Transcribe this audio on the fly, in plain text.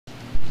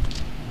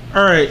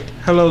Alright,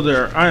 hello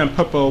there. I am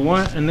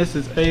Puppo1 and this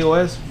is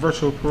AOS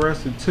Virtual Pro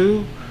Wrestling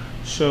 2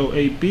 Show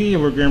 8B,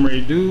 and we're getting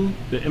ready to do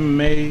the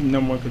MMA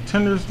 #1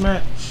 Contenders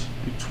match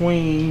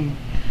between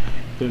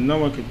the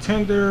 #1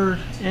 Contender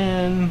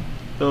and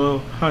the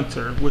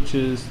Hunter, which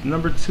is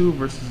 #2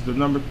 versus the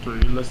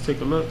 #3. Let's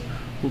take a look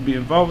who'll be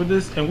involved with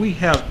this. And we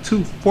have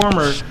two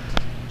former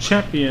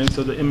champions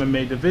of the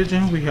MMA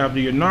division. We have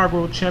the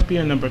inaugural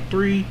champion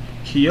 #3,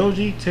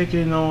 Kyoji,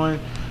 taking on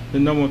the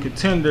 #1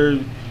 Contender,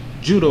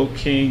 Judo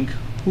King,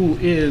 who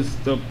is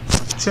the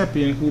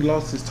champion who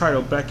lost his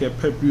title back at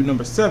pay-per-view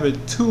 #7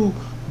 to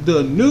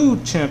the new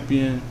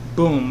champion,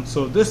 Boom.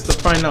 So this to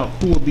find out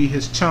who will be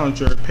his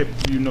challenger at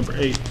pay-per-view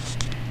 #8,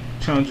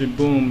 challenging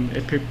Boom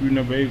at pay-per-view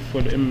 #8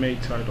 for the MMA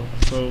title.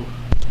 So,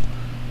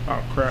 oh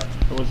crap,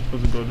 I wasn't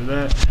supposed to go to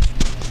that.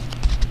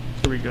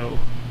 Here we go.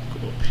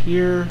 Go up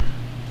here.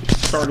 Get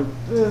started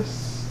with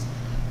this.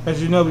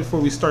 As you know, before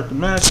we start the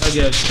match, I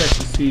gotta check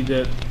to see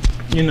that,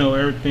 you know,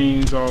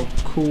 everything's all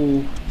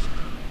cool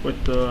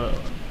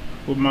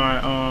with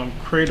my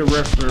creator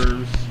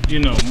wrestlers, you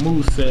know,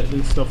 moveset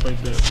and stuff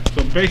like that.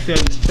 So basically I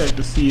just check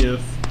to see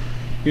if,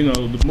 you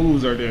know, the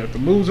moves are there. If the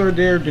moves are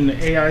there, then the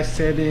AI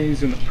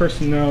settings and the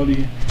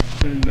personality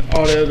and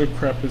all that other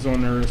crap is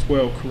on there as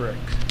well,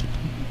 correct?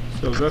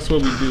 So that's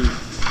what we do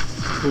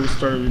before we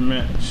start every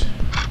match.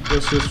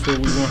 That's just so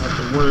we won't have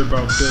to worry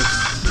about this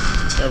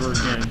ever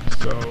again.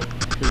 So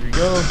here we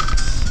go.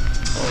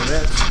 All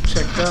that's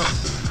checked out.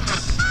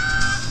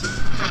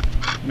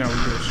 Now we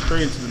go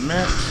straight into the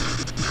match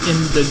in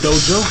the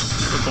dojo.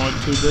 We're going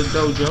to the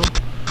dojo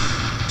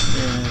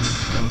and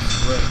I'm gonna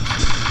select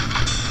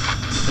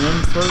him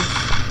first.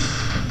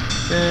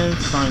 Then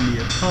find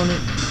the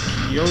opponent,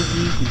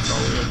 Kyoji. He's all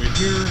the way over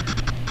here.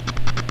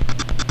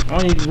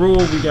 Only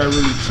rule we gotta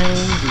really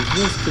change is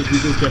this, because we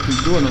just got to be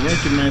doing a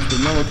ranking match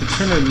with #1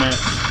 Contender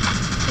match,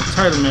 a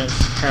title match,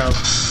 have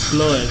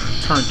blood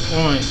turned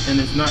on and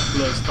it's not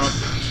blood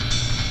stoppage.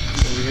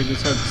 We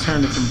just have to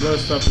turn it from blood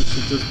stoppage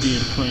to just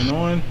being plain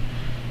on.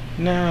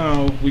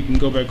 Now we can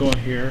go back on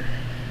here.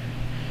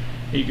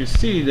 You can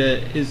see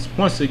that it's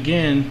once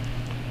again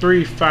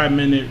 3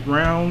 5-minute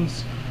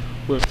rounds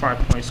with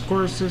 5-point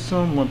score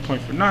system, 1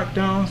 point for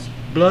knockdowns.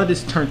 Blood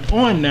is turned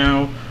on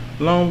now,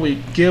 along with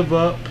give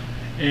up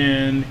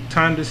and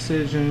time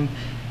decision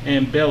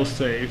and bell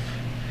save.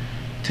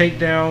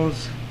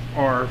 Takedowns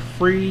are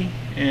free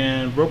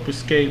and rope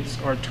escapes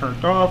are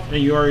turned off,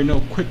 and you already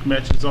know quick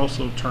match is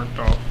also turned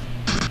off.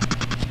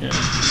 Yeah,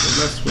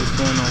 so that's what's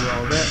going on with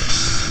all that.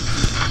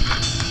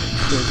 Make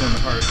sure it's on the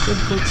hardest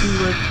difficulty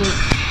right quick.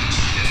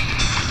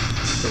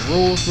 The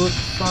rules look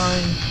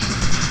fine.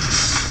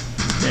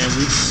 And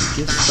we can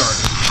get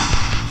started.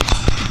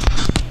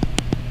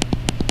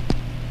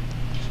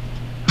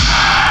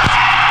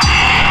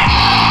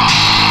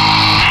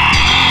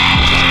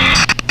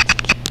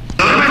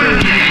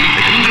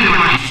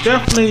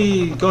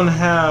 Definitely gonna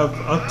have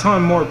a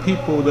ton more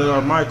people that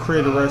are my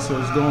creator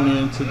wrestlers going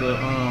into the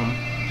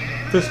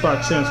Fifth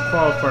Spot Champs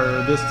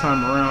qualifier this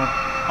time around,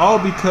 all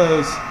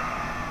because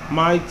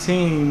my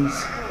teams,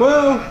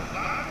 well,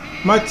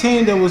 my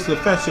team that was the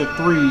Fetcher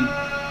 3,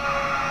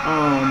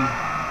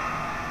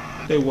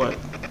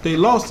 they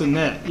lost in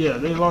that. Yeah,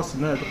 they lost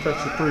in that, the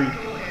Fetcher 3.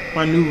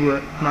 My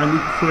new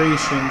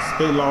creations,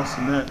 they lost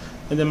in that.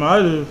 And then my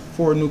other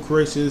 4 new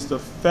creations, the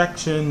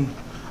faction,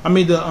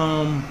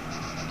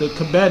 the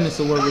combatants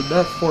or whatever,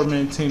 that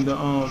 4-man team, the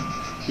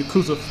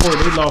Yakuza 4,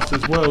 they lost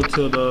as well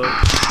to the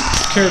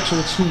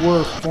characters who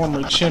were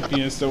former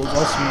champions that was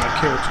also my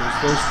characters,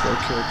 those 4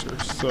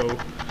 characters. So,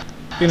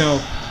 you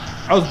know,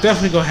 I was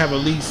definitely gonna have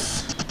at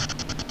least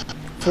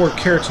 4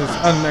 characters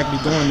automatically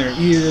going there.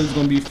 Either it's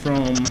gonna be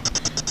from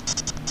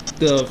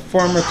the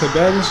former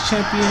combatants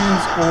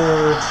champions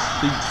or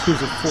the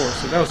Yakuza 4.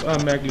 So that was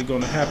automatically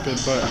gonna happen,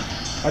 but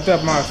I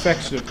thought my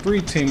Faction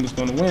 3 team was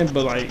gonna win,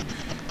 but like,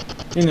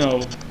 you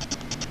know,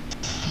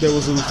 there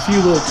was a few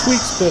little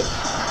tweaks, but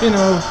you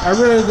know, I'd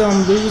rather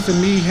them lose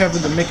and me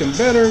having to make them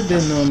better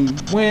than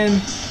win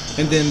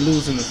and then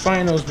lose in the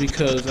finals,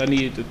 because I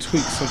needed to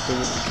tweak something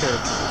with the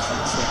characters.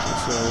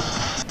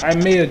 So I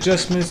made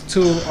adjustments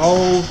to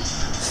all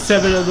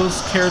 7 of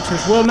those characters.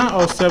 Well, not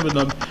all 7 of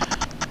them.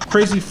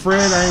 Crazy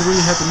Fred, I didn't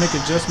really have to make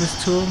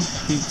adjustments to him.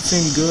 He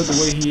seemed good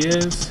the way he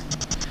is.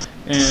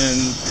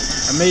 And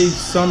I made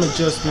some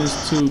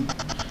adjustments to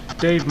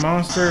Dave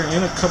Monster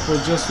and a couple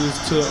adjustments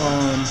to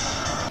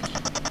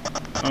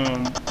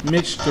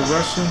Mitch the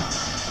Russian.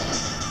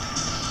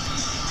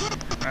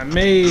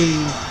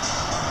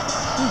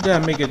 Who did I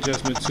make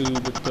adjustments to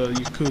with the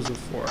Yakuza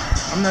 4?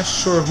 I'm not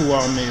sure who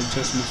I made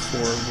adjustments for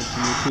with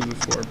the Yakuza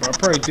 4, but I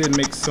probably did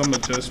make some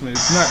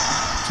adjustments, not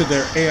to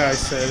their AI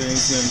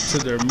settings and to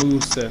their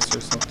movesets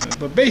or something.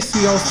 But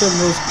basically all 7 of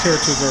those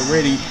characters are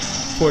ready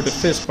for the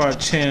Fifth Spot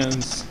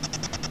Champs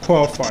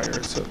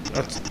qualifier, so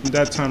that's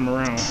that time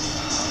around.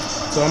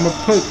 So I'm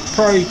gonna put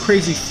probably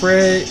Crazy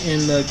Fred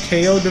in the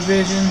KO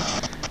division.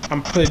 I'm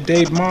gonna put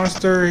Dave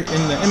Monster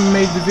in the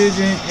MMA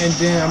division, and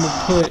then I'm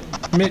gonna put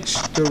Mitch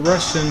the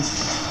Russian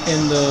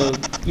in the,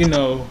 you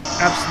know,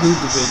 Absolute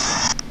division.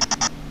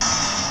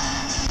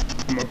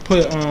 I'm gonna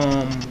put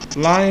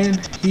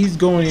Lion. He's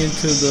going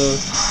into the.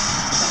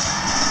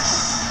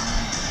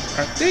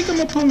 I think I'm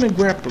gonna put him in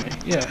grappling.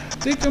 Yeah, I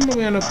think I'm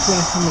gonna end up putting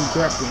him in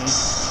grappling,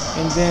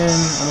 and then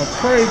I'm gonna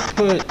probably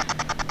put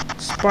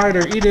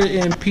Spider either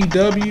in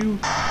PW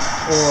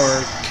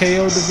or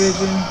KO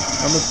division.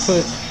 I'm gonna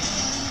put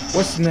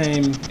what's the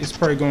name? It's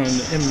probably going in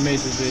the MMA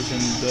division.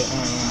 The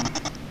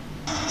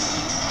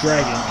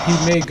Dragon. He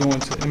may go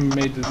into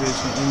MMA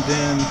division, and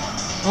then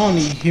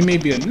he may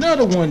be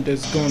another one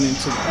that's going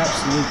into the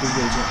Absolute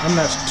division. I'm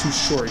not too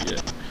sure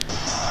yet.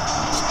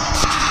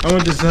 I'm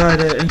gonna decide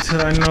that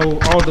until I know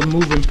all the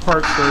moving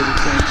parts for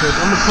everything. Because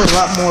I'm gonna put a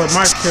lot more of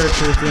my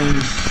characters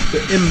in the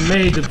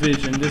MMA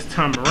division this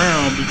time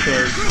around,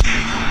 because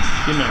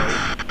you know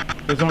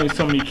there's only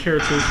so many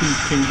characters who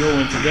can go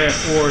into that,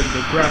 or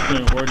the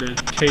grappling, or the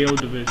KO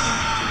division.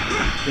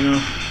 You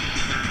know.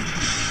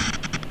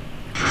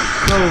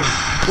 So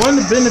one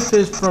of the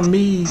benefits from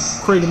me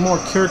creating more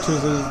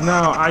characters is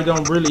now I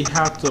don't really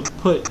have to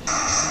put,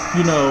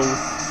 you know,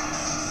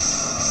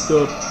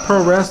 the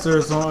pro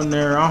wrestlers on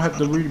there. I don't have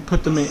to really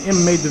put them in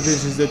MMA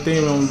divisions that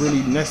they don't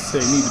really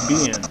necessarily need to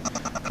be in.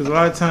 Because a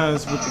lot of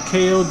times with the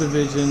KO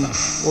division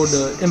or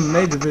the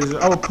MMA division,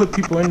 I would put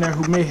people in there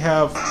who may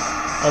have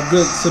a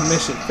good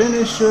submission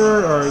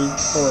finisher or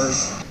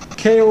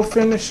KO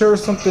finisher or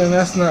something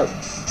that's not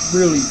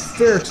really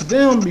fair to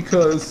them,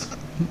 because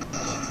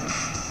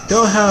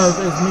they'll have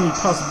as many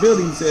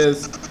possibilities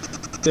as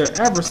their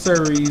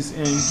adversaries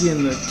in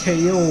getting the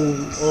KO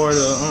or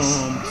the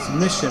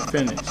submission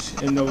finish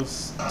in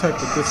those type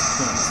of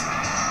disciplines.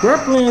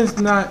 Grappling is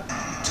not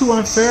too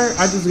unfair.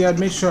 I just gotta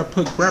make sure I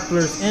put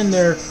grapplers in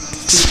there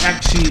who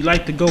actually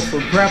like to go for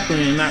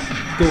grappling and not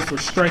go for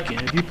striking.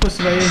 If you put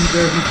somebody in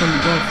there who's gonna be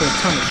going for a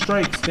ton of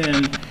strikes,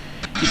 then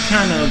you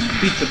kind of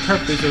beat the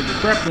purpose of the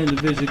grappling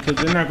division, because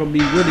they're not gonna be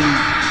really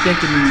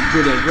thinking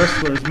with a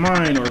wrestler's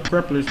mind or a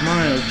grappler's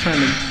mind of trying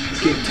to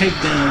get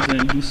takedowns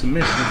and do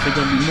submissions. They're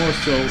gonna be more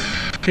so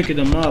picking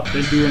them up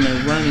and doing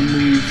their running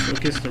moves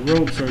against the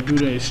ropes, or do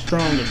their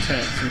strong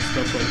attacks and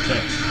stuff like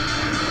that.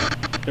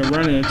 Their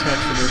running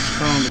attacks or their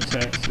strong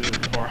attacks,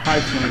 or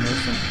high flying or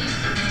something.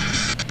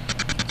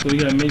 So you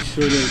gotta make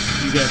sure that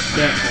you got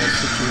that all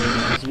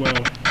situated as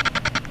well.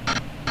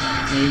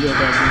 When you go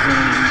about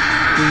designing,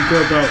 when you go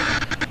about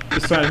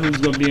decide who's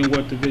gonna be in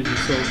what division.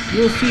 So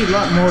you'll see a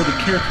lot more of the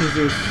characters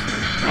that's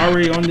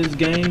already on this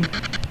game,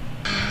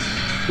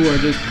 who are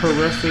just pro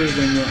wrestlers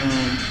in the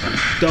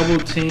double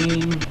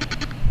team,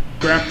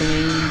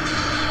 grappling,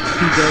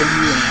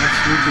 PW, and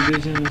Absolute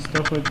division and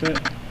stuff like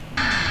that.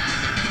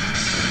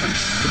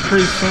 But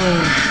pretty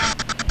soon,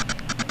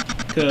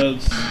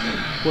 because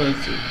what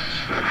is it?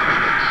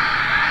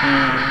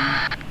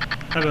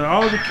 Out of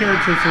all the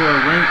characters who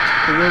are ranked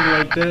or whatever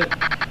like that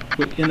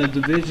within a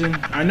division,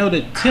 I know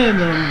that 10 of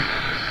them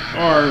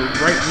are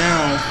right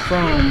now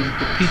from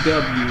the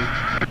PW.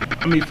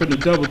 I mean, for the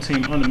double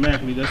team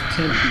automatically, that's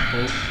 10 people,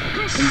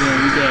 and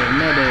then we got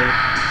another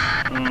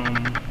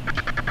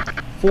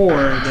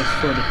 4 that's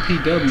for the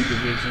PW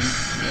division.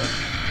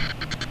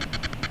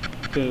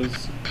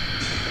 Because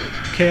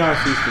Chaos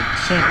is the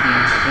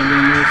champion, and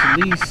then there's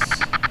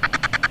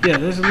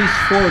at least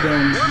 4 of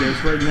them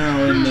that's right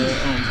now in the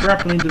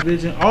grappling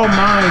division. All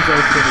mines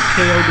are for the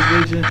KO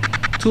division.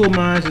 2 of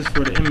mine is for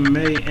the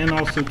MMA, and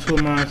also 2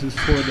 of mine is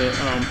for the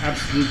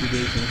Absolute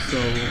division. So,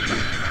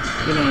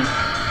 you know.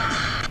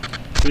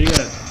 So you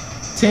got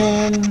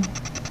 10,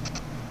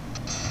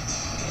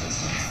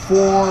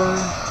 4,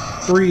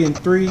 3, and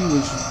 3,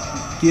 which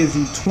gives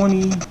you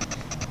 20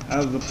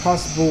 out of the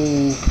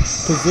possible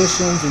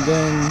positions, and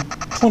then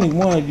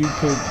 21 you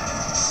could,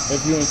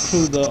 if you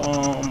include the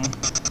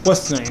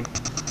what's the name,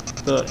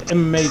 the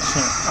MMA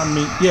champ. I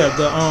mean, yeah,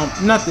 the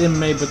not the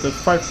MMA, but the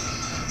fight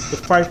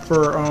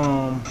for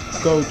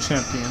gold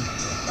champion.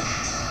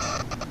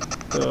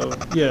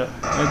 Yeah,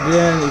 and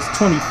then it's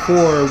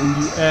 24 when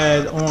you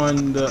add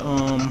on the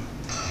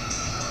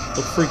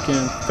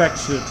freaking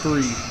Faction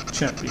 3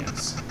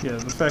 champions. Yeah,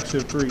 the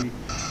Faction 3,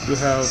 you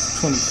have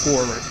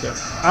 24 right there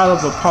out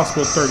of a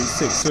possible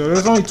 36. So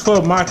there's only 12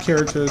 of my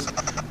characters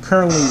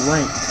currently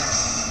ranked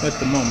at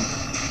the moment.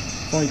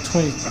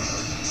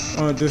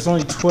 There's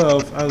only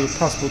 12 out of the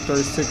possible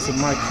 36 of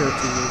my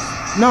characters.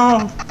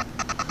 No,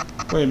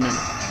 wait a minute.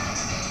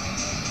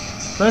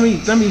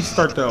 Let me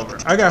start that over.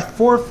 I got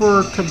 4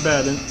 for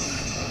combatants,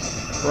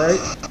 right?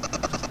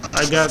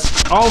 I got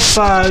all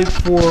 5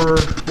 for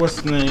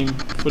what's the name,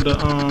 for the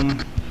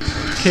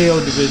KO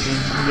division.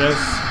 That's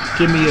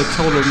give me a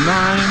total of 9.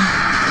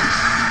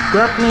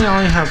 Grappling, I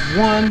only have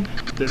 1.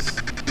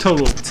 That's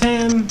total of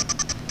 10.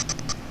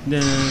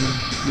 Then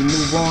we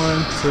move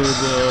on to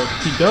the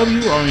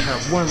PW. I only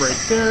have 1 right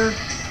there.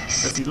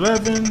 That's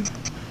 11.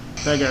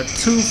 I got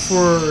 2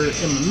 for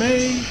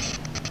MMA.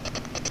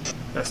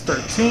 That's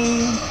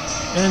 13,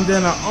 and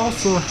then I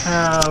also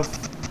have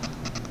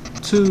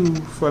 2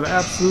 for the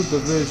Absolute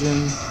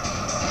division.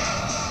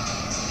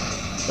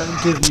 That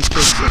gives me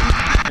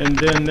 15. And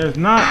then there's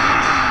not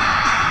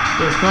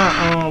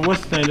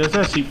what's the name? There's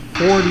actually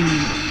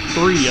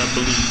 43, I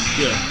believe.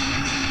 Yeah,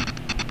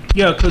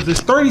 Yeah, because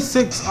it's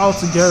 36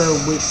 altogether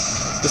with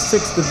the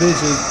 6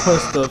 divisions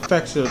plus the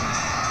faction.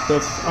 The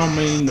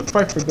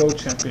Fight for Gold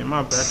champion.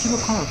 My bad. Keep on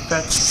calling it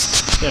faction.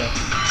 Yeah,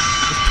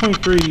 it's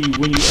 23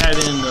 when you add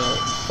in the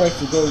Fight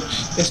for Gold.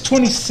 It's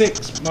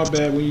 26. My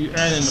bad. When you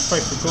add in the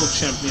Fight for Gold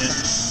champion,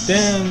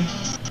 then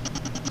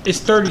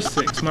it's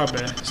 36. My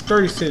bad. It's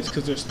 36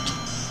 because there's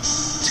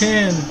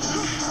 10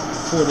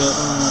 for the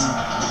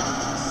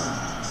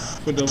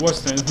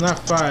what's that? It's not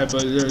 5,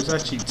 but there's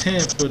actually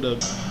 10 for the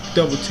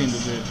double team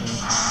division.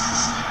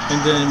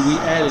 And then we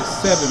added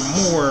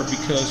 7 more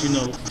because, you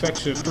know,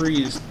 faction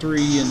 3 is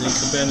 3 and then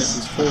Contenders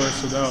is 4,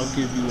 so that'll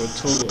give you a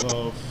total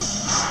of,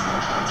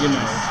 you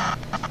know,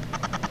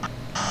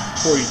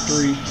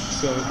 43.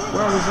 So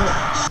where was that?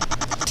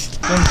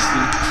 Let me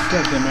see.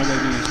 Goddamn, I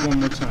gotta do this one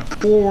more time.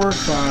 4,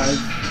 5,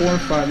 4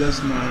 and 5,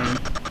 that's 9.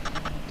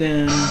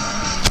 Then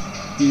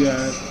you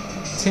got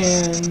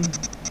 10,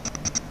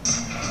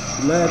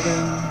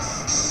 11,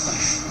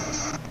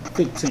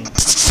 15.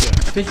 Yeah,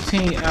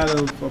 15 out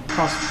of a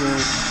possible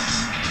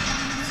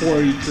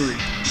 43.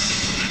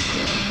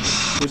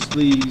 Which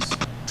leaves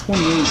 28.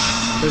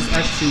 There's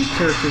actually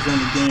characters on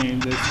the game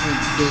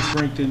that's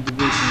ranked in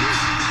divisions.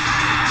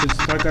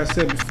 Just like I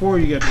said before,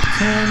 you got the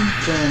 10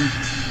 from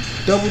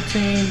double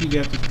team, you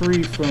got the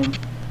 3 from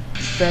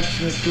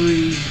faction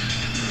 3,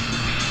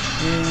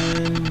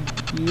 and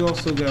you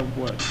also got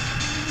what?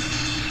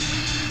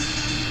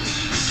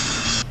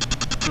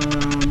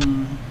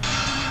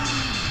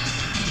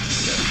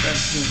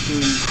 Faction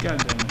 3,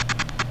 goddamn it.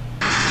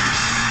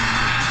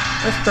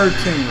 That's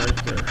 13 right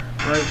there,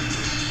 right?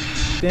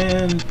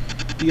 Then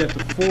you got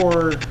the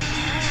 4,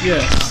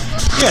 yeah,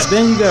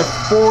 then you got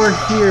 4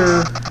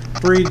 here,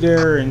 3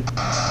 there, and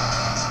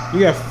you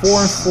got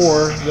 4 and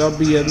 4, that'll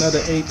be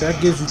another 8, that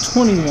gives you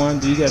 21,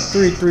 then you got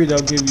 3, 3,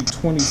 that'll give you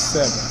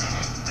 27.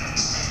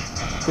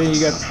 Then you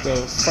got the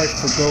Fight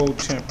for Gold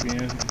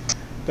champion,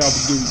 that'll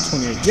give you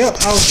 28.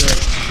 Yep, I was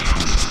right.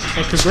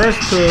 And congrats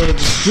to the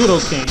Judo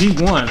King, he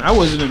won.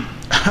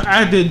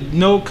 I did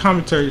no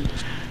commentary,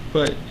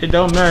 but it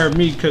don't matter to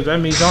me because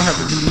that means I don't have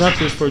to do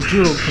nothing for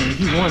Judo King.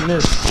 He won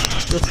this.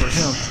 Good for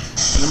him.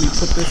 And let me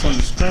put this on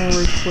the screen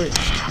real quick.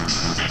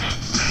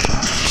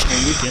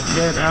 And we can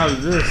head out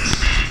of this.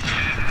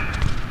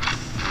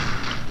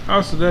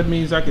 Also, that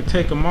means I can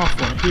take him off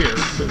on here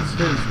because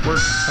his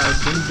work has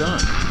been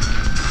done.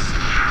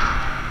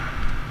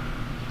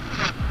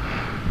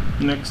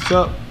 Next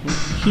up,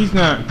 he's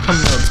not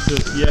coming up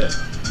just yet.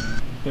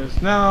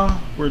 Because now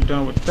we're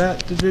done with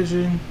that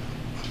division.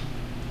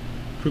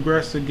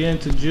 Progress again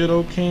to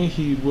Judo King.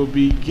 He will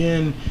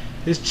begin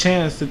his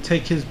chance to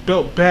take his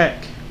belt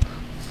back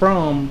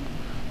from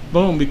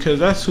Boom, because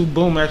that's who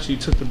Boom actually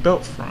took the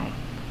belt from.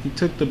 He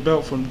took the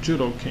belt from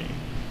Judo King.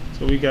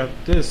 So we got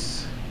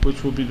this,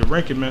 which will be the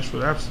ranking match for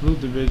the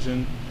Absolute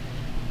division,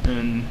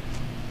 and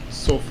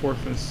so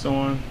forth and so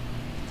on.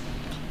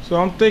 So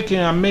I'm thinking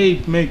I may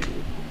make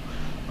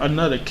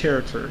another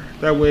character.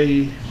 That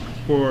way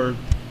for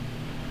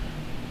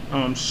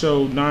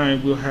show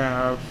 9 we'll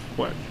have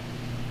what,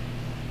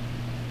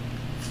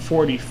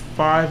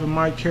 45 of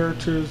my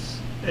characters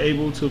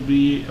able to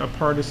be a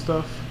part of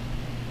stuff,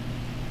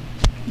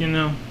 you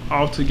know,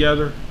 all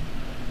together,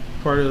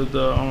 part of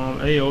the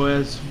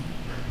AOS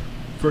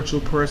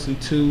Virtual Person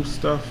 2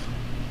 stuff.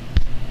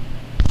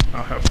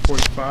 I'll have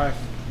 45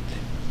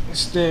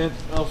 instead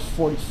of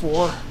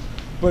 44,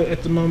 but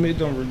at the moment it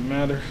don't really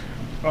matter.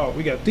 Oh,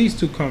 we got these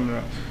two coming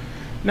up.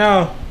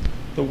 Now,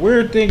 the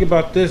weird thing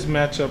about this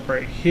matchup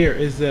right here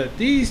is that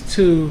these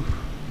two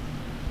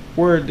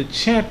were the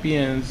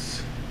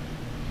champions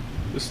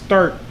to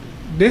start.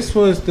 This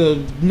was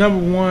the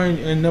 #1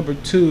 and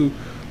 #2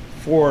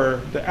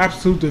 for the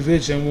Absolute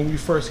division when we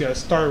first got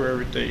started with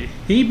everything.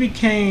 He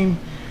became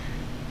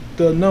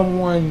the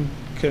 #1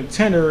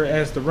 contender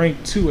as the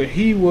rank 2, and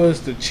he was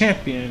the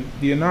champion,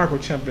 the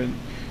inaugural champion,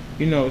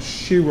 you know,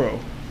 Shiro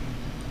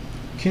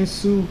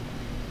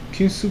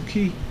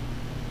Kinsuki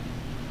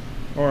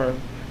or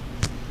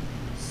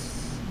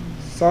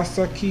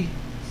Sasaki,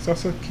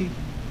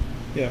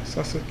 yeah,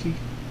 Sasaki.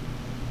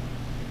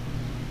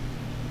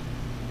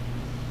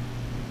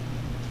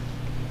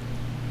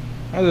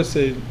 I just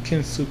say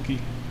Kinsuki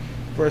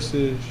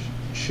versus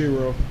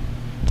Shiro.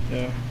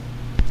 Yeah,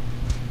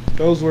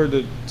 those were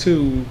the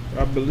two,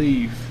 I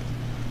believe.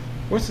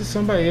 Was it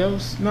somebody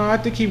else? No, I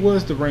think he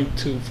was the rank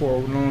 2 for a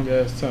long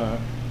ass time.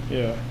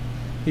 Yeah,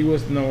 he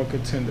was the #1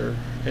 contender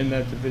in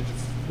that division,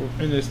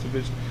 in this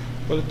division.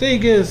 But the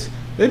thing is,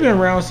 they've been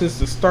around since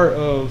the start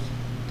of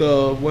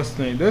the what's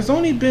the name. There's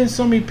only been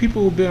so many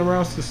people who've been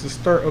around since the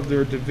start of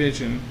their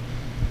division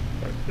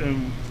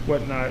and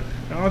whatnot.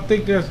 I don't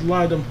think there's a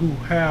lot of them who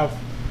have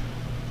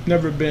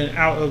never been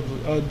out of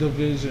a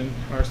division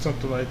or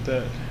something like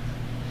that.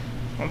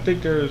 I don't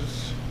think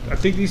there's. I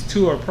think these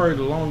two are probably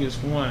the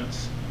longest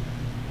ones.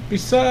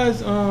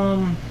 Besides,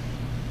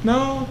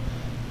 no,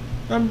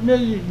 not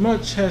really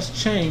much has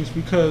changed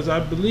because I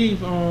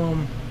believe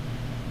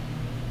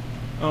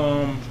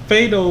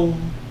Fatal,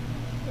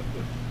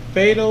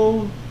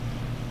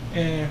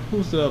 and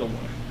who's the other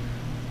one?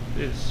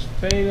 It's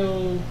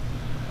Fatal,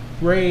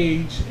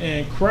 Rage,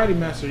 and Karate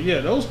Master.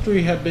 Yeah, those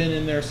three have been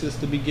in there since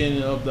the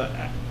beginning of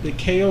the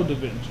KO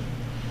division.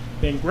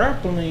 Then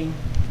grappling,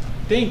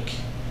 I think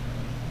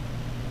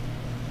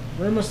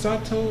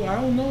Remasato,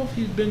 I don't know if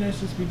he's been there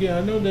since the beginning.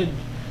 I know that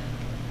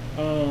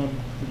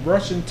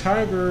Russian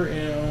Tiger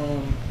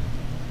and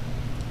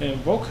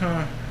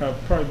Volkan have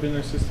probably been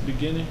there since the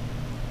beginning.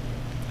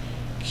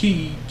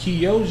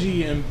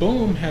 Kyoji and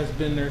Boom has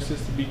been there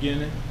since the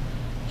beginning.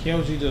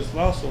 Kyoji just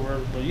lost or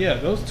whatever, but yeah,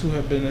 those two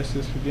have been there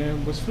since the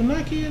beginning. Was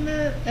Funaki in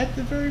there at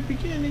the very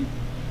beginning?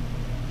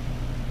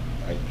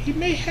 He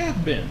may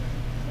have been.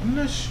 I'm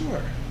not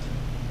sure.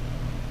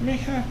 He may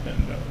have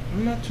been though.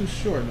 I'm not too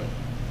sure though.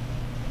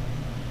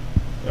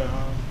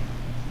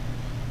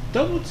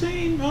 Double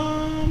Team,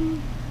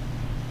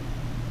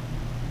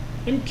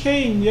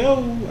 MK and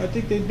Yo, I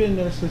think they've been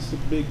there since the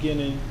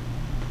beginning,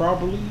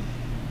 probably.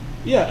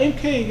 Yeah,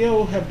 MK and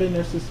Yo have been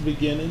there since the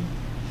beginning,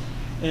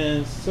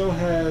 and so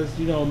has,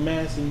 you know,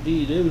 Mass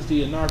Indeed. It was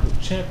the inaugural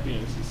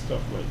champions and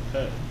stuff like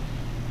that.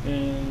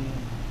 And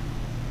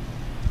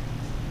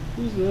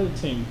who's the other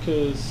team?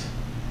 Because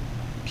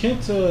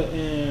Kenta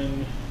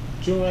and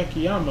Jun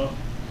Akiyama,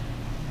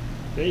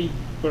 they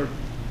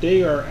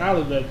are out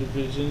of that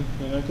division,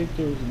 and I think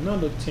there was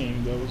another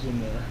team that was in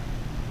there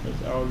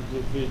that's out of the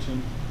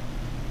division.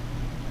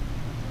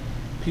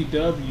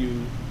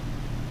 PW,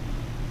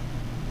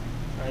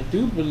 I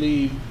do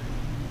believe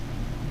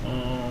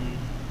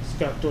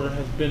Scott Thornton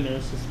has been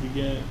there since the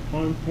beginning.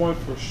 Only one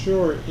for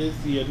sure is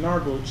the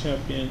inaugural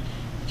champion,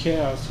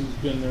 Chaos, who's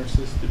been there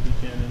since the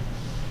beginning.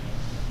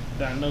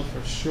 That I know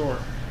for sure.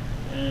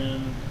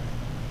 And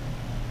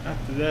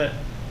after that,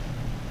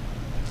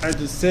 I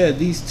just said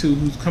these two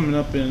who's coming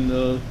up in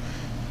the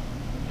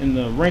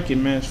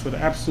ranking match for the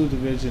Absolute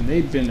Division,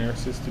 they've been there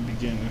since the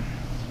beginning.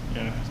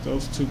 Yeah,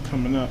 those two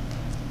coming up.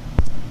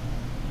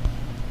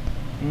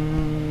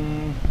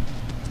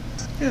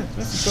 Yeah,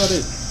 that's about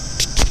it.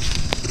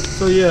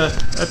 So yeah,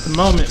 at the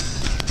moment,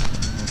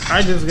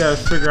 I just gotta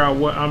figure out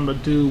what I'm gonna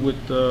do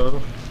with the,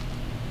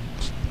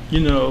 you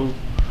know,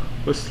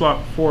 with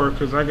slot 4,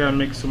 because I gotta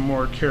make some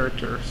more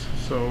characters.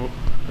 So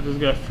I just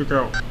gotta figure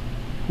out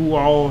who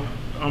all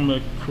I'm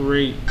gonna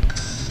create.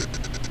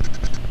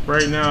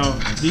 Right now,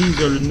 these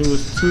are the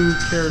newest 2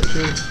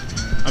 characters.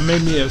 I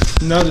made me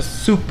another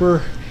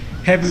super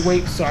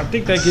heavyweight, so I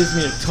think that gives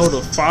me a total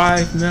of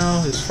 5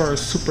 now as far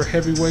as super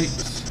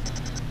heavyweights,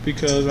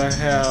 because I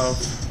have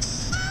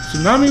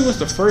Tsunami was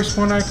the first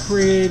one I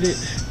created.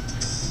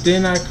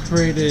 Then I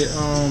created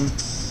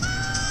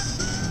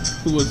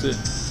who was it?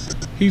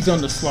 He's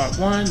on the slot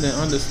 1. Then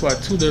on the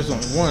slot 2, there's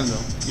only one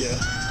though. Yeah,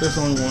 there's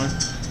only one.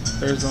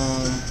 There's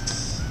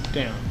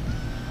damn.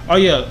 Oh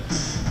yeah,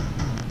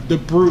 the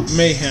Brute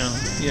Mayhem.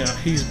 Yeah,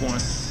 he's one.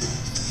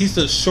 He's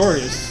the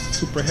shortest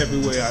super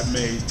heavyweight I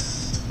made.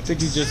 I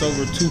think he's just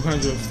over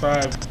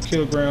 205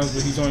 kilograms,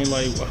 but he's only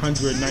like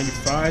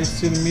 195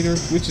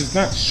 centimeters, which is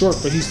not short,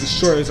 but he's the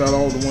shortest out of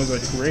all the ones I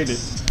created. I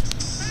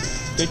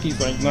think he's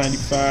like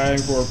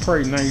 95 or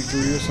probably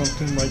 93 or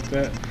something like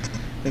that.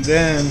 And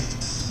then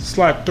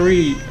slot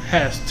 3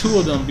 has 2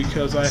 of them,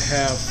 because I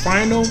have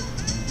Final,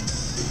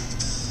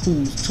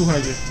 who's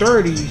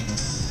 230,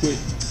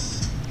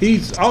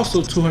 he's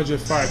also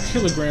 205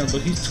 kilograms,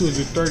 but he's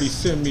 230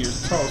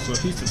 centimeters tall, so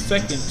he's the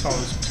second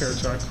tallest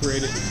character I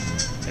created.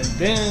 And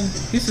then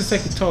he's the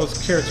second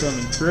tallest character on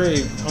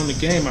the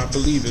game, I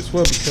believe, as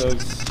well,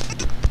 because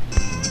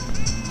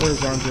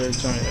where's Andre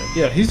Giant?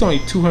 Yeah, he's only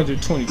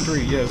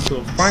 223. Yeah,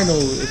 so Final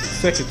is the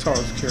second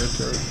tallest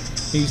character.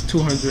 He's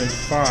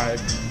 205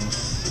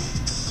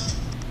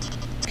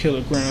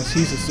 kilograms.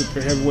 He's a super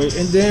heavyweight.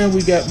 And then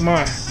we got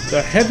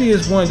the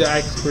heaviest one that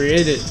I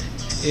created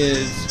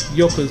is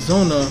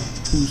Yokozuna,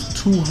 who's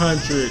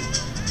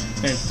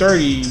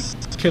 230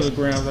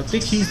 kilograms. I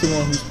think he's the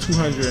one who's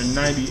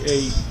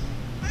 298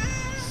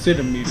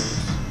 centimeters.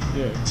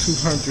 Yeah,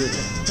 200.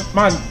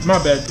 My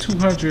bad.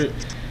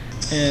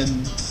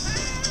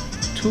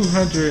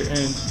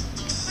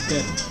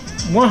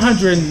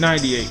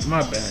 198.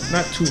 My bad.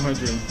 Not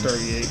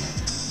 238.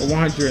 But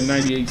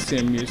 198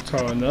 centimeters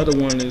tall. And the other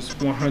one is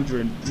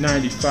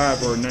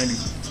 195 or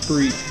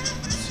 93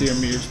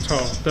 centimeters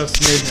tall. That's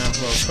Mayhem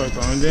who I was talking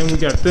about. And then we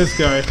got this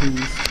guy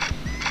who's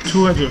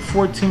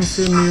 214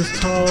 centimeters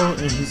tall,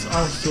 and he's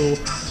also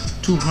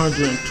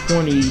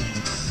 220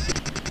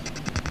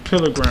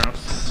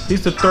 kilograms.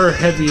 He's the third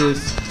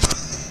heaviest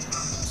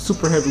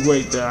super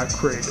heavyweight that I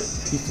created.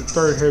 He's the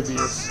third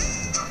heaviest.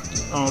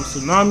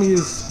 Tsunami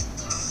is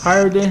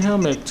higher than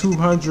him at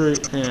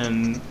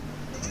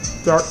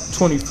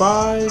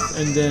 225,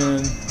 and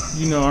then,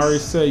 you know, I already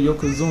said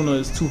Yokozuna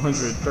is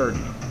 230.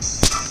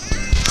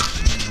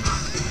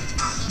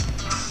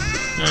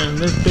 And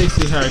that's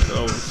basically how it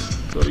goes.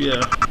 So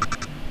yeah.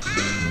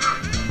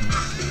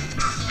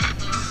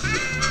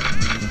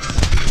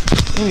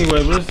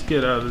 Anyway, let's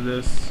get out of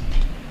this.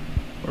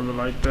 Or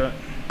like that.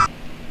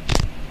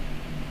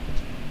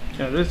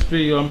 Yeah, this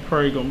video I'm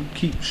probably gonna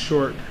keep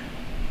short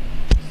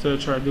instead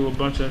of try to do a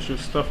bunch of extra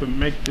stuff and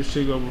make this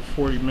shit go over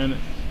 40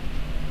 minutes.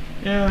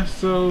 Yeah,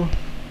 so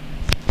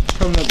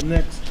coming up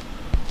next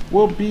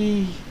will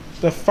be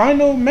the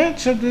final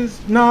match of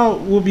this. No,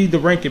 will be the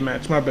ranking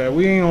match. My bad.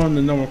 We ain't on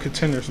the normal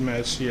contenders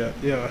match yet.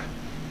 Yeah,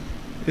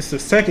 it's the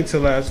second to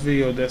last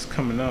video that's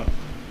coming up.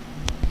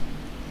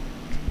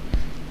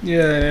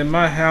 Yeah, in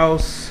my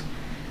house,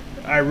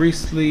 it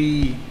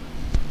recently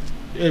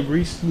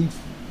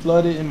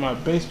flooded in my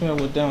basement.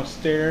 I went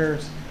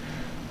downstairs,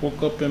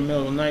 woke up in the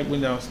middle of the night,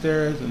 went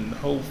downstairs, and the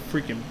whole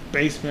freaking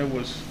basement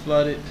was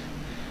flooded.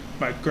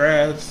 My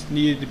grass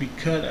needed to be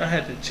cut. I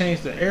had to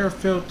change the air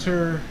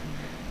filter.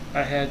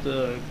 I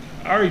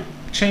already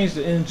changed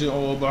the engine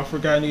oil, but I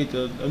forgot I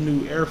needed a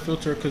new air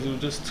filter because it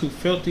was just too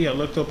filthy. I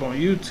looked up on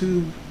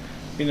YouTube,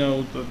 you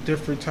know, the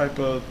different type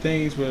of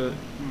things, but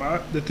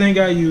the thing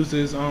I use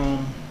is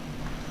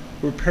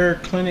Repair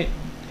Clinic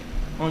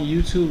on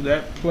YouTube,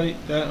 that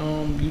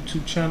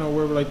YouTube channel,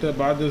 whatever like that.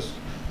 But I just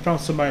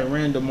found somebody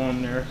random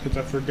on there because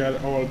I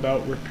forgot all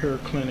about Repair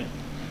Clinic.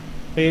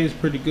 It is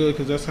pretty good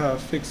because that's how I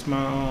fixed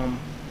my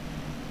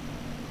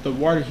the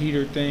water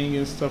heater thing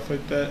and stuff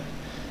like that.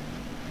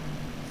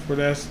 For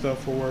that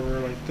stuff or whatever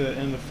like that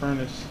in the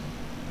furnace.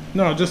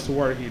 No, just the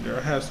water heater.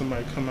 I had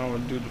somebody come out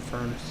and do the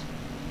furnace.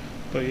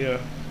 But yeah,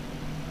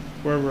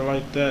 wherever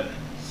like that.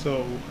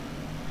 So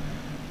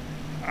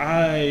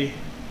I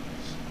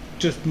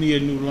just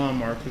need a new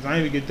lawnmower because I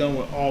ain't even get done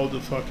with all the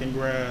fucking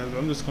grass.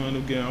 I'm just going to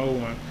end up getting an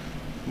old one.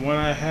 The one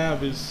I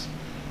have is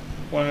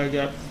one I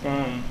got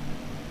from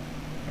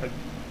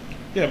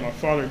my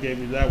father gave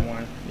me that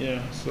one.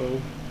 Yeah,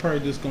 so probably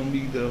just gonna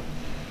be to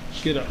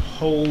get a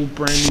whole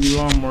brand new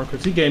lawnmower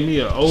because he gave me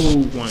an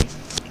old one.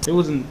 It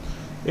wasn't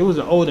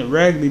old and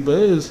raggedy, but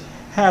it was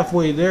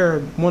halfway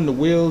there. One of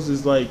the wheels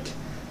is like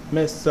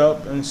messed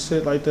up and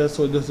shit like that,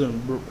 so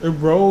it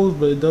rolls,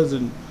 but it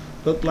doesn't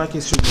look like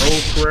it should roll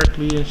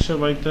correctly and shit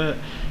like that.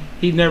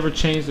 He never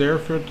changed the air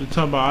filter.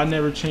 Talking about I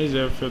never changed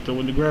the air filter.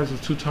 When the grass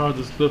was too tall, I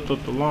just lift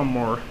up the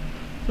lawnmower.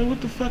 So what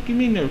the fuck you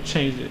mean never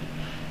changed it?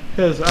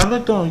 Because I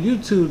looked on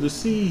YouTube to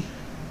see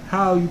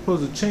how you're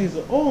supposed to change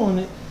the oil on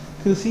it,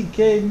 because he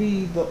gave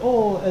me the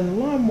oil and the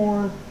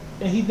lawnmower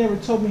and he never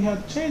told me how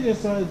to change it,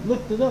 so I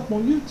looked it up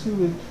on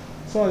YouTube and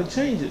saw how to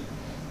change it.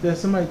 Then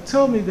somebody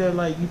told me that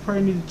like you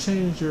probably need to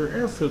change your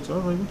air filter. I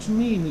was like, what you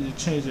mean you need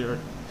to change it?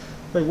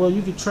 Like, well,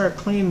 you can try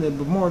cleaning it,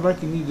 but more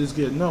likely you need to just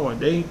get another one.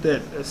 They ain't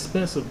that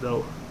expensive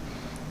though.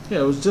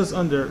 Yeah, it's just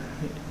under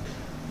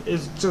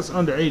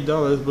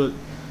 $8, but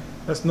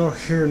that's nor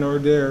here nor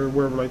there or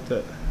wherever like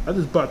that. I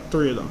just bought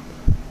 3 of them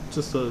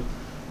just to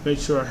make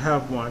sure I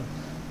have one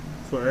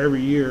for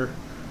every year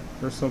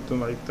or something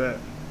like that.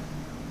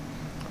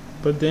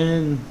 But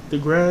then the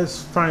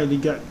grass finally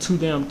got too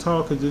damn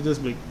tall because it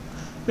just been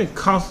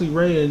constantly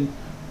raining.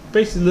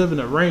 Basically live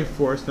in a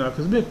rainforest now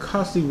because it's been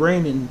constantly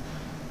raining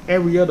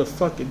every other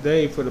fucking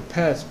day for the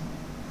past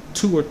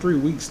 2 or 3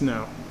 weeks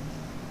now.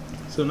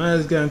 So now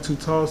it's gotten too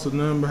tall, so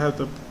now I'm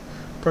gonna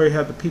probably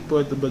have the people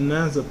at the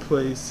Bonanza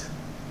place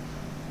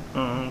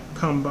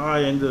come by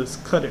and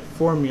just cut it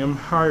for me. I'm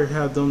hired to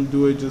have them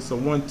do it just a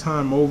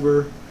one-time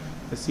over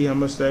and see how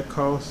much that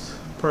costs.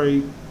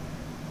 Probably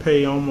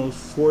pay almost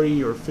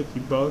 40 or 50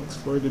 bucks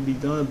for it to be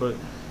done, but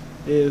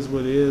it is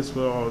what it is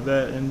with all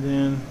that, and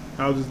then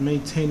I'll just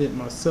maintain it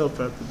myself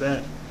after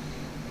that.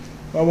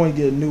 I want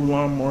to get a new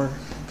lawnmower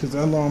because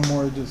that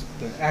lawnmower just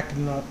been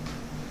acting up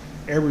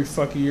every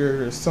fucking year.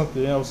 There's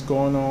something else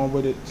going on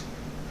with it.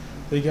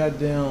 The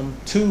goddamn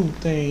tube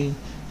thing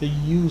they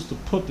used to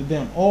put the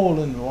damn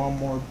oil in the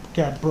lawnmower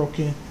got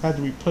broken. I had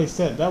to replace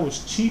that. That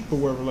was cheap or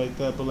whatever like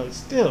that, but like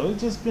still,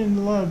 it's just been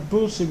a lot of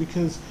bullshit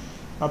because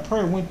I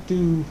probably went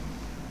through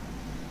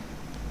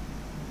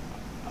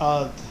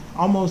I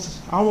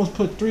almost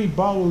put 3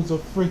 bottles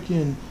of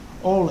freaking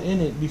oil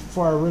in it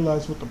before I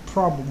realized what the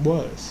problem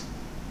was,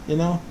 you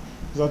know,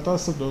 because I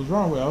thought something was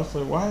wrong with it. I was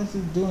like, why is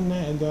it doing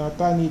that? And then I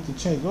thought I needed to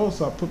change oil,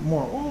 so I put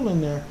more oil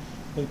in there,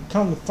 and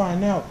come to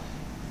find out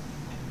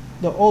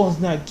the oil's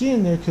not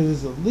getting there because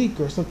it's a leak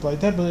or something like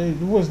that. But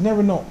there was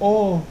never no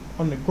oil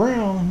on the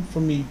ground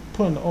for me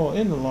putting the oil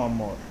in the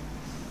lawnmower.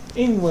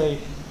 Anyway,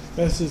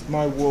 that's just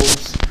my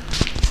woes.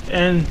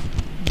 And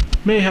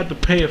may have to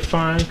pay a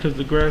fine because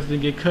the grass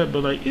didn't get cut,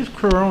 but like it's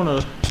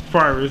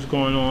coronavirus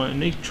going on and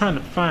they trying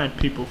to fine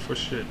people for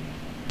shit.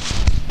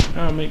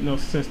 That don't make no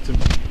sense to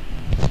me.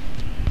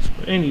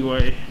 But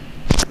anyway,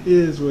 it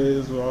is what it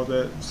is with all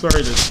that.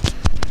 Sorry to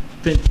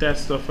vent that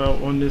stuff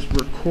out on this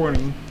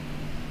recording.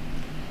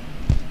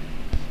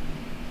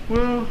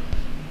 Well,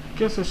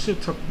 guess I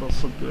should talk about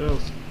something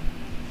else.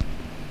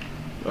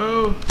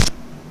 Well,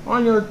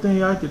 one other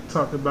thing I could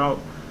talk about,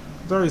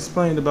 I already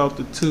explained about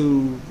the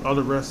 2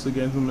 other wrestler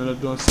games I'm gonna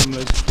doing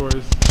simulations for,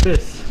 is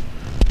this.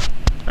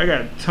 I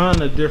got a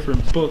ton of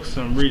different books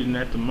I'm reading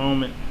at the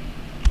moment.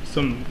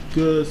 Some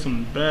good,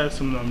 some bad,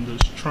 some I'm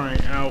just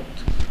trying out,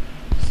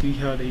 see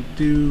how they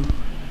do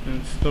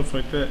and stuff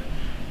like that.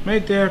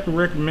 Main thing I could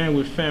recommend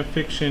with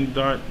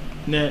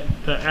fanfiction.net,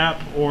 the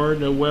app or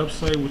the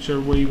website,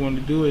 whichever way you want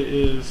to do it,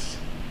 is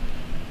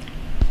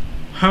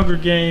Hunger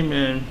Game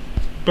and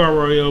Battle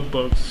Royale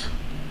books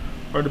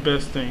are the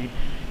best thing.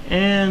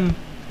 And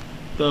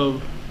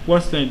the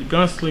what's the name? The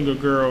Gunslinger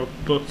Girl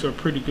books are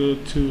pretty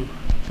good too.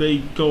 They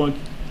go in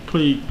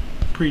pretty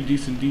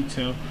decent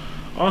detail.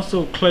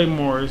 Also,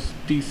 Claymore is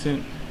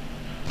decent,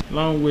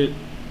 along with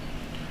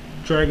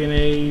Dragon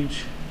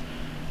Age.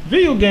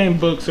 Video game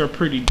books are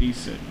pretty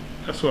decent.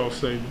 That's what I'll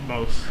say the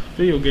most.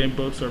 Video game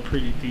books are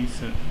pretty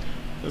decent.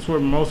 That's where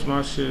most of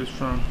my shit is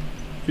from.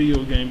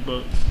 Video game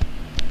books.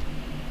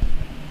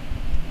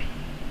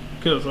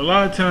 Because a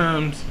lot of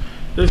times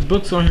there's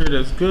books on here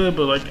that's good,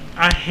 but like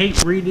I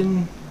hate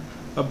reading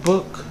a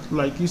book.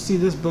 Like you see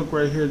this book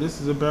right here.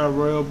 This is a Battle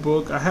Royale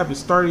book. I haven't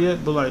started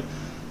yet, but like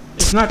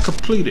it's not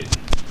completed.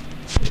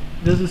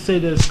 It doesn't say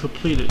that it's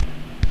completed,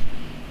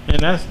 and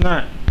that's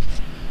not.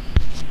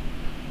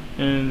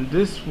 And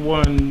this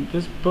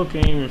book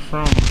ain't even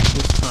from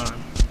this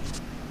time.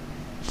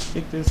 I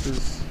think this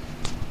is,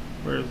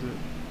 where is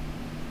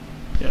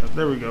it? Yeah,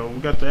 there we go. We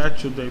got the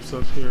actual dates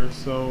up here.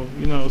 So,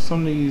 you know,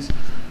 some of these,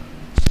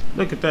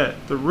 look at that.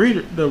 The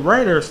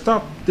writer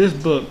stopped this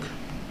book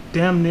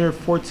damn near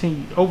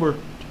 14,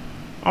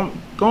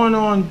 I'm going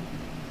on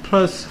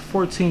plus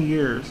 14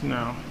 years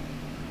now.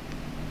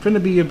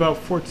 Finna be about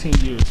 14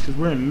 years, because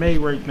we're in May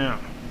right now.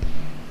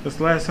 That's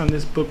the last time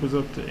this book was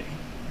updated.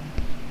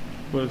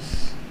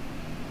 Was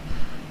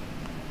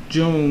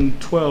June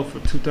 12th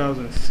of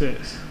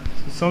 2006. So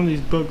some of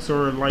these books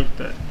are like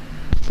that.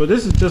 But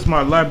this is just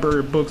my library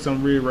of books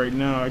I'm reading right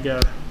now. I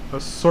got an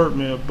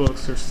assortment of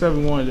books. There's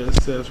 71 that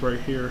it says right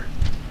here.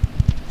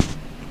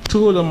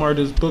 2 of them are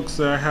just books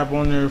that I have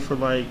on there for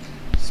like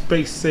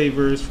space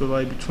savers, for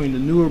like between the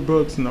newer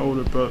books and the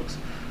older books.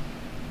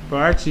 But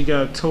I actually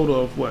got a total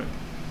of what,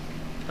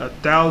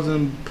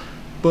 1,000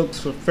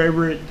 books for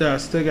favorite that I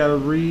still gotta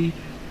read,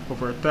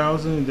 over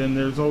 1,000. Then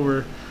there's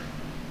over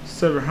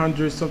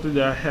 700 something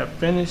that I have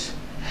finished.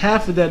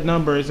 Half of that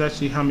number is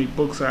actually how many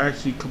books I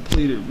actually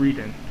completed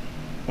reading.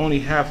 Only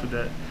half of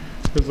that,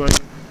 because like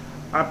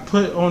I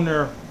put on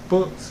there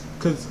books,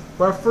 because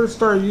when I first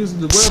started using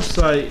the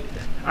website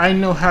I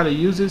didn't know how to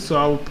use it, so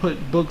I would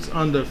put books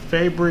under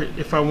favorite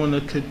if I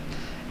wanted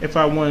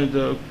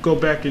to go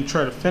back and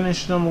try to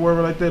finish them or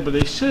whatever like that. But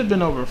they should have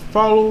been over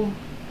follow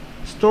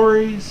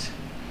stories,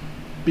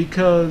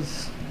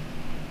 because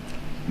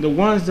the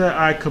ones that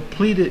I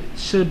completed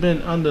should have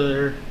been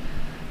under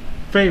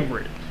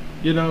favorite.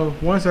 You know,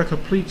 ones I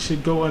complete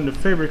should go under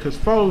favorite, because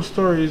follow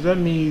stories, that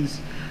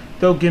means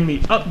they'll give me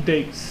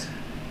updates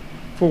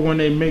for when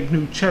they make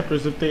new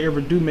chapters, if they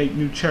ever do make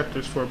new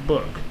chapters for a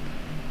book.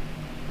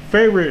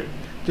 Favorite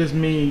just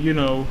mean, you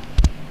know,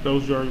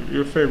 those are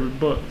your favorite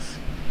books.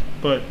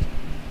 But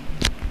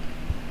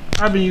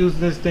I've been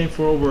using this thing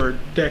for over a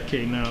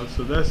decade now,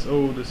 so that's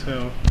old as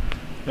hell.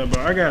 Yeah, but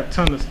I got a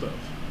ton of stuff.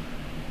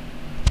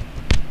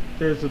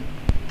 There's a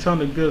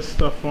ton of good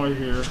stuff on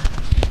here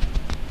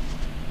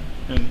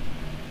and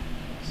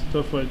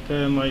stuff like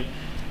that. And like,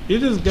 you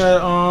just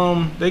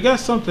got they got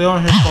something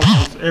on here for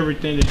almost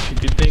everything that you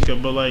could think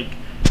of, but like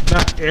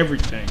not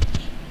everything.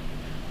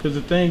 Because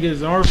the thing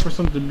is, in order for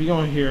something to be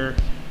on here,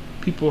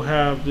 people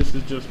have, this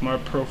is just my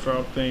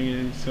profile thing,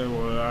 and you say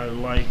what I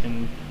like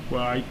and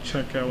what I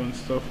check out and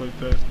stuff like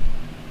that.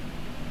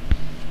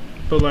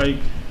 But like,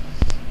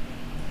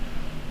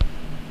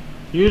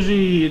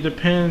 usually it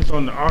depends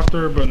on the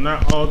author, but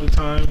not all the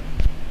time.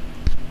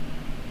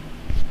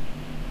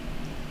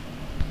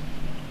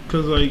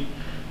 Because like,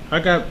 I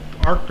got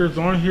authors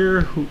on here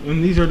who,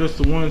 and these are just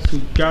the ones who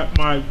got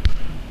my,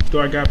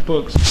 I got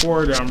books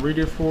for that I'm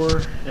reading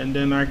for, and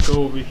then I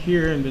go over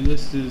here, and then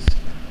this is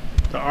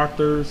the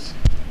authors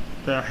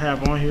that I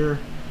have on here,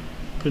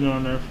 put it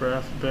on there for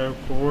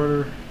alphabetical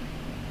order.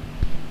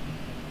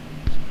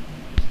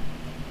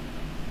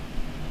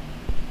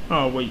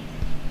 Oh wait,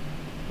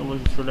 that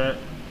wasn't for that.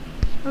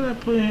 How did I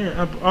put in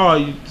here? Oh,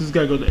 you just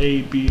gotta go to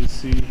A, B, and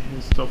C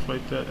and stuff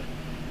like that.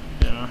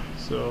 Yeah,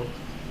 so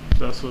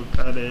that's what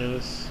that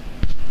is.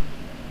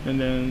 And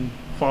then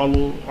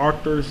follow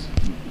authors.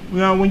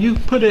 Now when you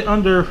put it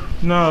under,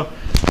 now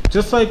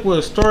just like with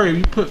a story, if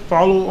you put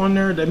follow on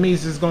there, that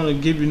means it's going to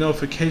give you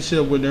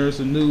notification when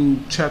there's a new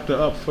chapter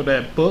up for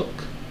that book.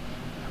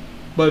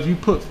 But if you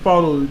put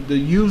follow the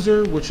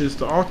user, which is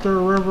the author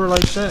or whatever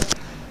like that,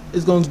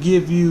 it's going to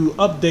give you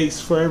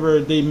updates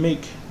whenever they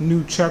make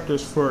new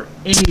chapters for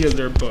any of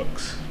their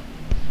books.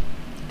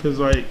 Because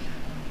like,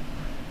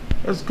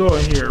 let's go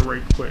in here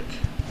right quick.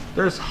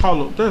 There's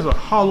a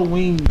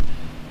Halloween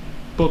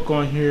book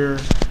on here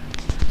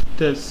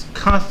that's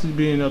constantly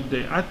being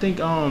updated. I think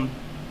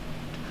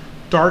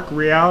Dark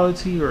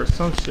Reality or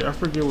some shit, I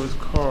forget what it's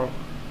called.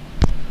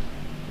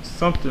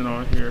 Something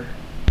on here.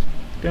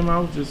 Damn, I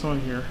was just on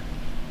here.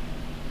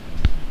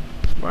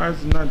 Why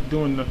is it not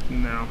doing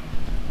nothing now?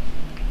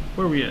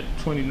 Where are we at?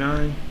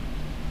 29?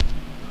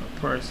 I'll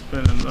probably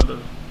spend another.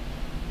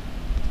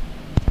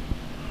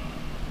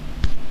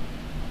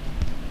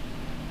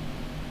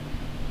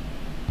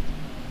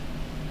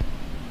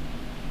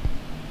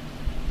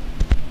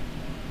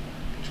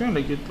 Trying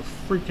to get the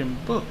freaking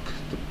book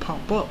to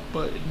pop up,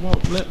 but it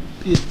won't let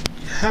it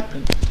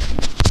happen.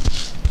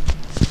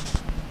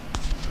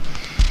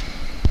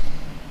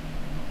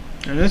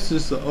 And this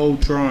is the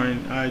old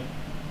drawing I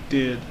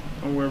did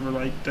or whatever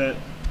like that.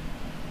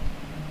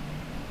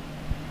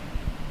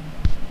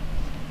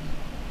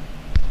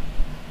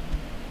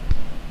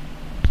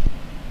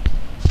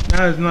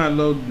 Now it's not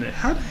loading it.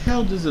 How the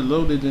hell does it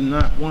load it and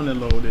not want to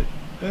load it?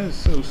 That is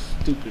so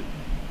stupid.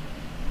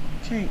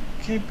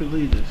 Can't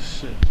believe this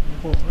shit.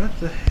 What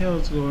the hell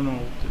is going on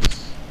with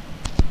this?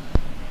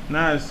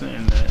 Now it's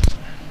saying that.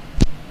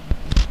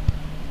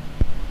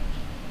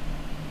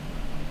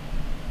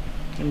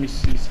 Let me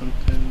see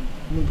something.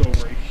 I'm gonna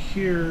go right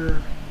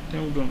here.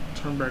 Then we're gonna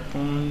turn back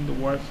on the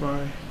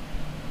Wi-Fi.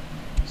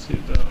 See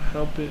if that'll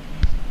help it.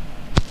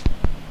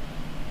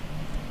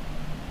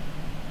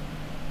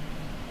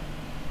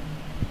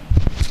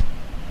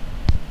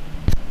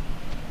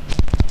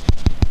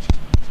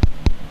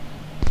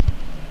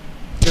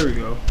 There we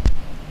go.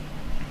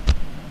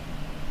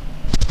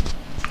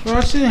 Well,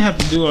 I shouldn't have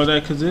to do all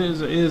that because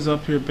it is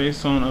up here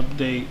based on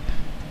update.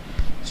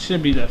 It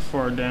shouldn't be that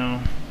far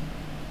down.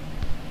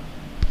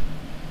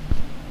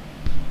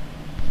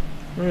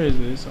 Where is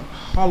it? It's a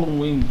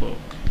Halloween book.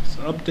 It's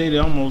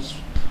updated almost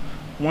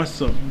once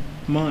a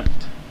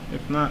month,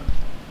 if not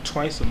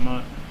twice a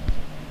month.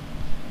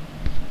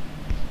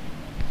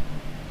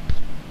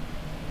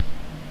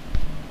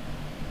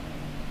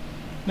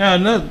 Now,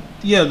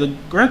 the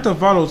Grand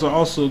Theft Autos are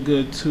also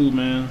good too,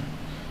 man.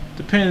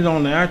 Depending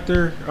on the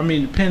actor,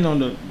 depending on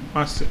the,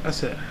 I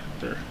said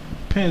actor.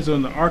 Depends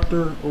on the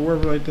actor or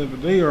whatever like that,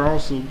 but they are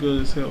also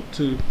good as hell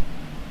too.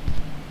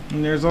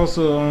 And there's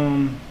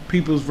also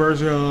people's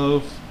version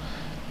of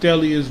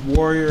Deadliest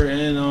Warrior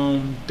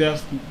and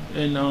Death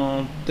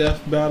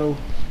Battle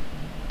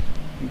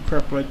and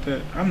crap like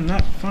that. I'm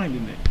not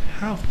finding it.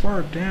 How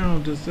far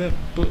down does that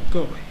book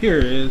go? Here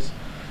it is.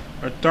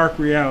 Or Dark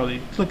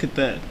Reality. Look at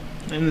that.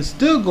 And it's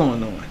still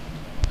going on.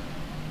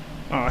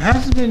 Oh, it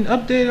hasn't been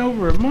updated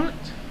over a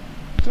month?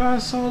 I thought I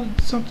saw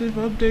something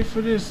update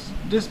for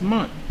this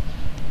month.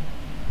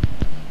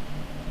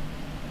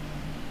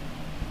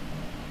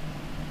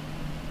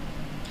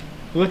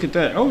 Look at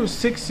that. Over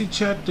 60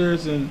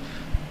 chapters, and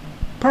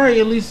probably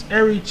at least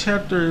every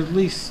chapter is at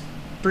least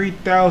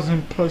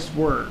 3,000 plus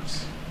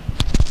words.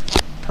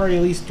 Probably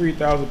at least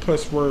 3,000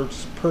 plus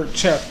words per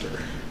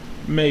chapter.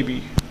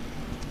 Maybe.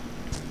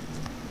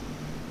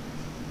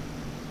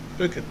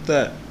 Look at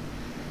that.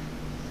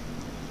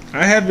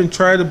 I haven't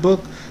tried a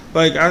book.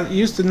 Like, I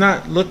used to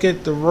not look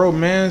at the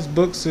romance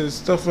books and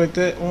stuff like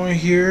that on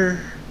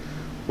here,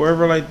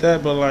 wherever like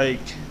that, but like,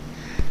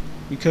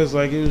 because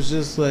like it was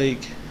just like,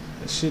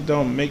 that shit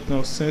don't make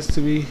no sense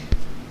to me.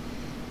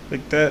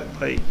 Like that,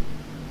 like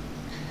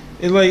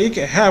it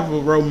can have a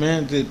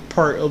romantic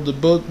part of the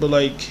book, but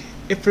like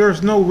if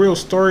there's no real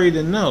story,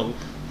 then no.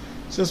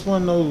 It's just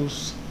one of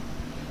those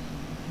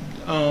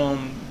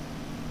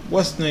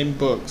what's the name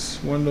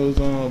books, one of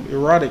those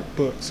erotic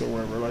books or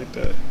whatever like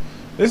that.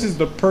 This is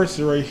the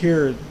person right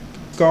here,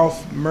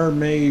 Golf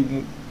Mermaid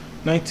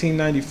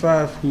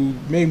 1995, who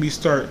made me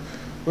start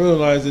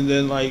realizing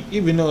that, like,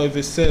 even though if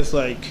it says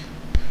like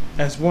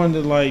as one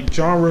of the like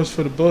genres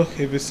for the book,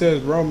 if it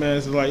says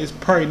romance, like it's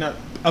probably not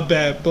a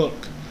bad book.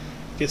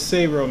 You can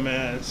say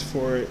romance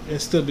for it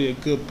and still be a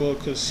good book,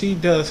 because she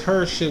does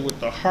her shit with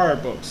the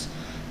hard books.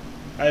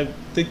 I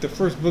think the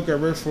first book I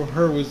read for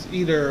her was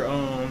either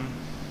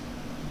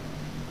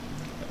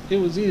it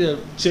was either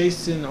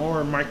Jason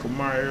or Michael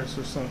Myers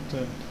or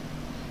something.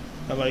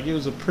 And like it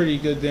was a pretty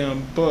good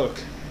damn book,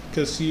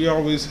 because she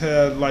always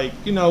had, like,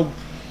 you know,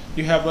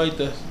 you have like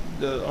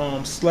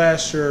the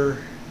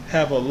slasher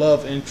have a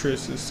love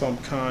interest of some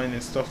kind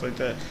and stuff like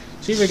that.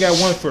 She even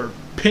got one for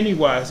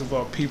Pennywise of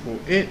all people.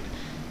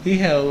 He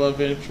had a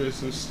love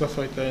interest and stuff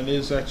like that, and it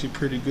was actually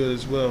pretty good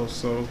as well.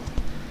 So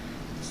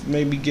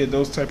maybe give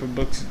those type of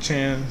books a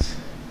chance.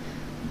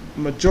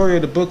 Majority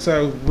of the books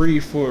I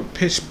read for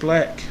Pitch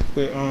Black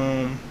with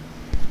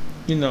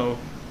you know,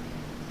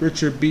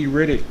 Richard B.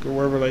 Riddick or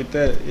whatever like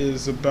that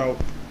is about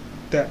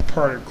that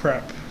part of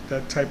crap,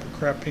 that type of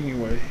crap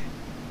anyway.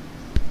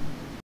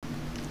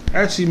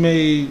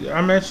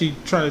 I'm actually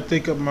trying to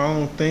think of my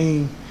own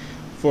thing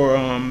for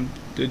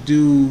to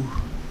do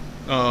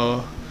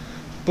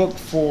book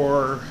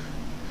for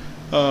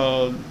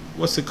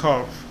what's it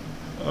called,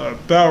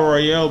 battle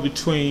royale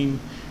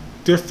between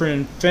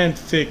different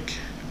fanfic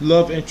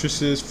love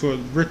interests for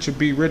Richard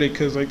B. Riddick,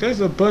 because like there's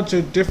a bunch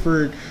of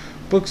different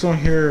books on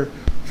here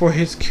for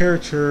his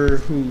character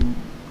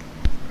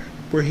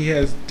where he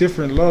has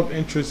different love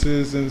interests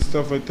and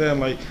stuff like that.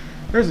 Like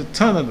there's a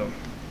ton of them.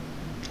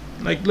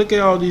 Like, look at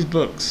all these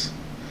books.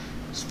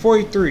 It's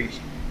 43.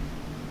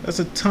 That's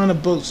a ton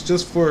of books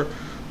just for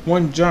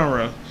one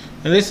genre.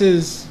 And this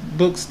is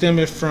books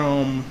stemming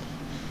from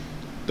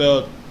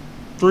the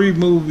 3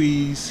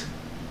 movies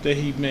that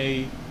he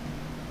made,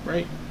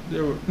 right?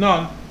 There were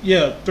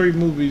 3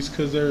 movies,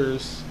 because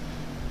there's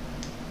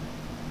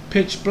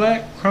Pitch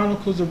Black,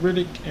 Chronicles of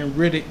Riddick, and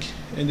Riddick,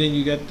 and then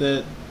you got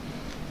that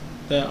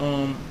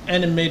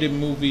animated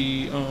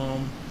movie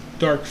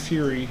Dark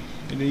Fury.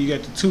 And then you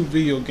got the 2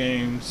 video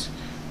games,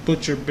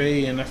 Butcher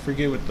Bay, and I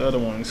forget what the other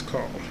one is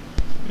called.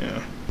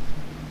 Yeah.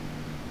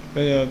 But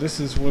yeah, this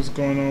is what's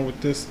going on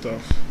with this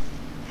stuff.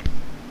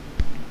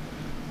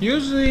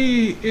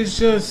 Usually it's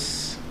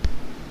just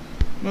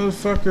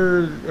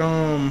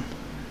motherfucker.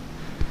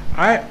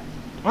 I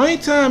only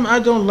time I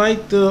don't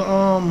like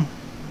the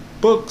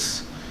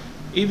books,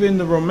 even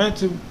the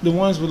romantic, the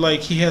ones with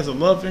like he has a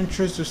love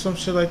interest or some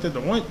shit like that.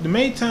 The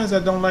main times I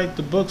don't like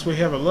the books where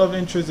you have a love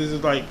interest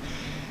is like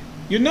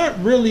you're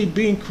not really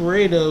being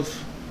creative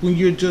when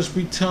you're just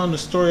retelling the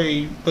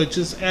story, but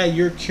just add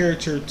your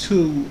character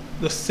to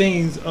the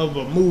scenes of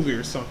a movie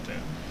or something.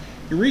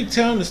 You're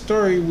retelling the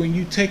story when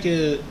you take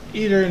it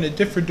either in a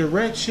different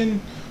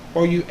direction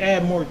or you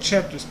add more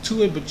chapters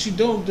to it, but you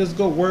don't just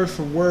go word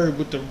for word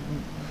with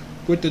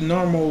the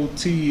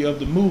normality of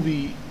the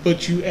movie,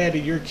 but you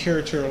added your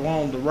character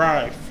along the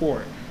ride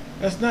for it.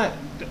 That's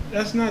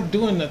not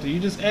doing nothing. You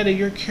just added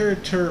your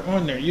character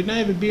on there. You're not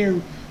even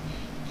being,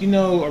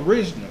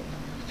 original.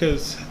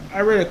 Because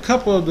I read a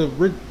couple of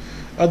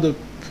the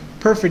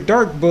Perfect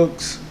Dark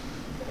books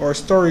or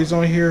stories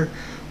on here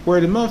where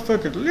the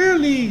motherfucker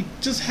literally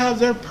just have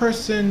their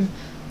person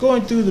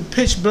going through the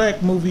pitch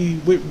black movie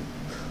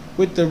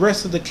with the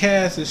rest of the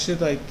cast and shit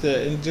like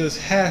that, and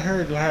just had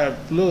her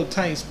have little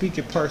tiny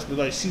speaking parts, but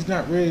like she's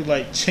not really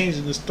like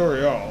changing the story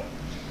at all.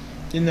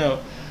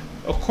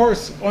 Of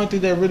course, only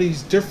thing that really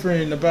is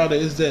different about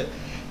it is that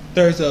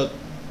there's a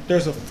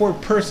fourth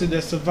person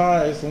that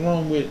survives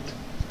along with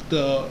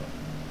the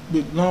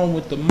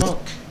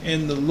monk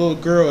and the little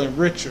girl and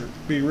Richard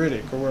B.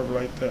 Riddick or whatever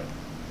like that.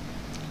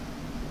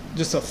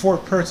 Just a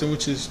fourth person,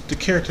 which is the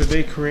character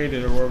they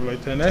created or whatever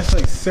like that. And that's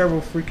like several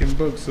freaking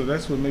books, so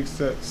that's what makes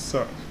that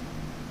suck.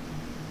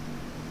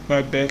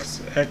 My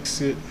best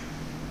exit.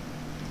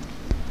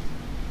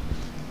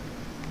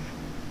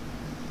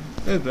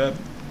 What's that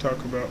talk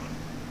about?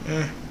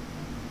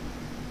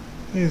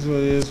 Here's what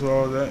it is with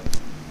all that.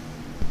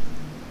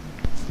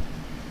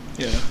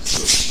 Yeah,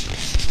 so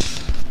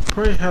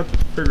probably have to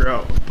figure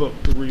out a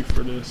book to read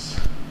for this.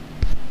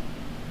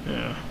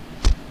 Yeah.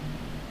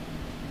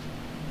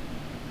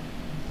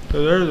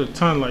 So there's a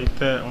ton like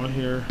that on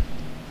here.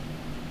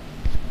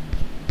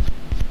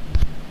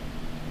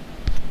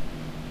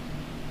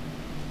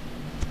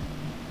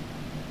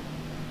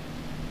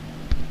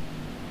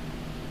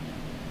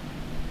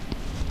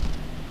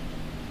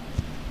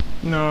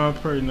 No,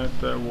 probably not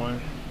that one.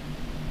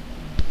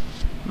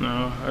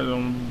 No, I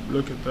don't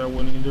look at that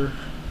one either.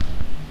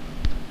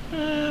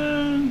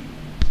 And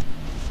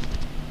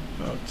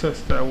I'll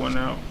test that one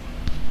out.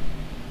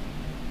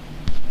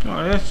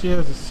 Oh, it actually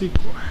has a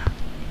sequel.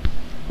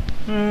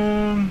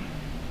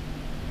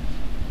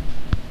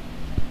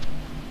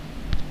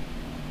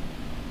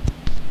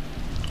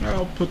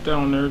 I'll put that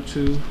on there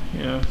too.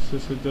 Yeah,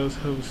 since it does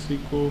have a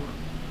sequel.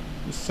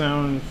 The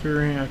Sound and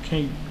Fury. I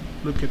can't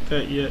look at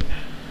that yet.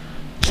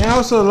 And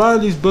also, a lot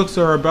of these books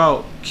are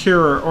about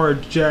Kira or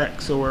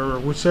Jax or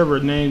whichever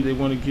name they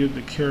want to give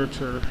the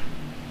character.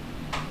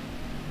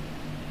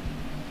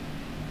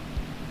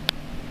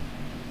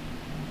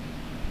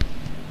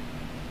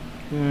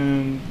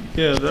 And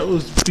yeah, that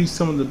would be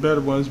some of the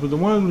better ones. But the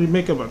ones we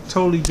make up a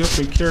totally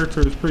different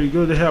character is pretty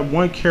good. They have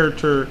one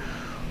character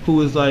who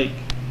is like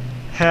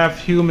half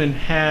human,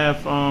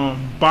 half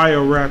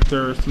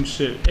bioraptor or some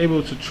shit,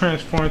 able to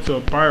transform into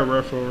a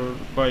bioraptor,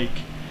 like,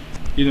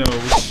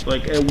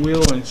 like at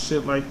will and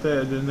shit like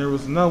that. Then there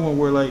was another one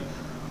where like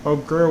a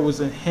girl was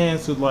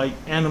enhanced with like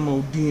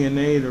animal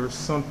DNA or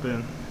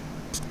something.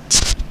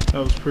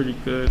 That was pretty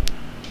good.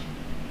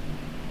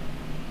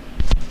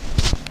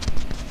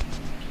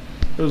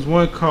 There was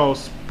one called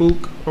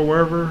Spook or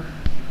whatever.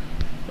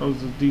 That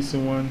was a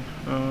decent one.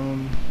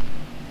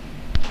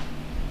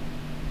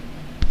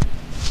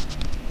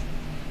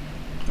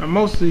 I'm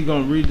mostly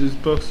gonna read these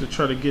books to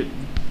try to get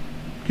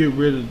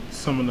rid of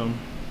some of them.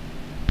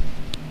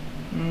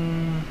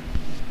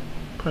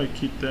 Probably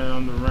keep that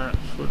on the wraps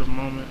for the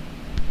moment.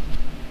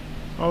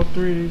 All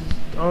these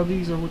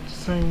are with the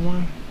same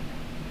one.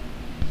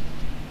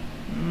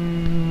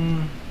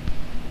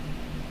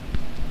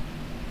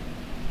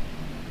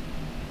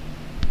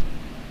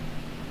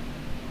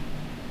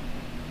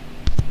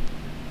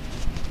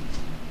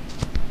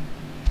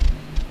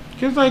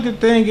 Cause like the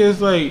thing is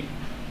like,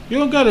 you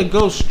don't gotta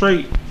go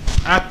straight.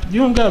 You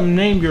don't gotta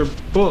name your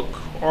book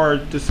or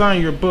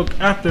design your book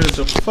after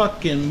the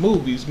fucking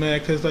movies, man.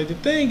 Cause like the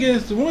thing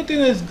is, the one thing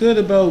that's good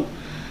about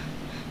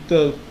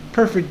the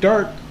Perfect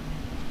Dark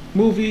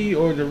movie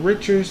or the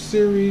Richard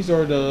series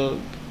or the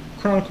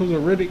Chronicles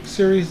of Riddick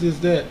series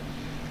is that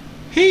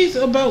he's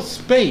about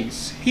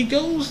space. He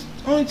goes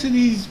onto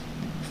these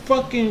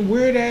fucking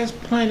weird ass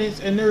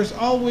planets and there's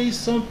always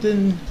some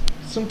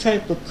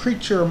type of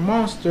creature or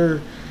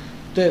monster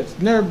that's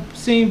never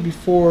seen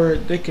before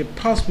that could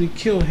possibly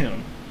kill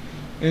him.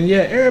 And yeah,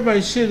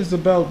 everybody's shit is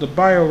about the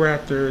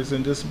bioraptors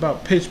and just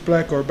about Pitch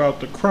Black or about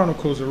the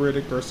Chronicles of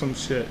Riddick or some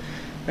shit.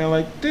 And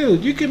like,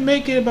 dude, you can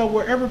make it about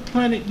wherever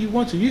planet you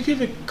want to. You can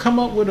even come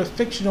up with a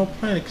fictional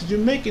planet because you're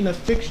making a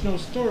fictional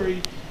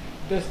story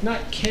that's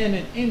not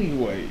canon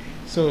anyway.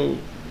 So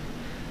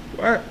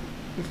the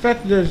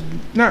fact that there's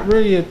not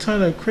really a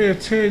ton of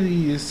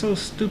creativity is so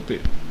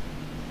stupid.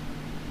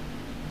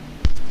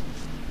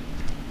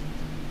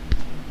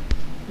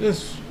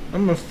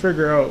 I'm gonna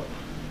figure out.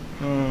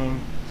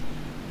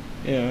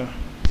 Yeah.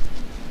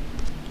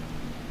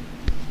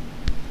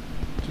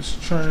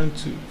 Just trying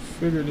to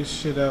figure this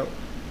shit out.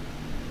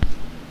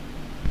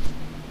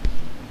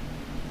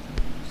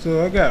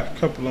 So I got a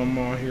couple of them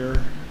on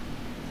here.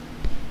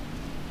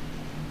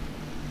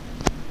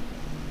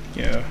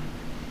 Yeah.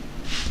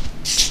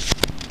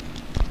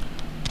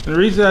 The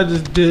reason I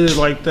just did it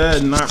like that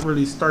and not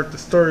really start the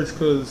stories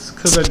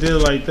because I did it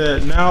like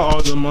that. Now all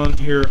of them on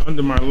here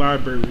under my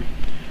library.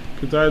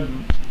 Because I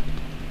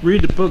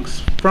read the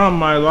books from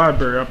my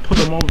library. I put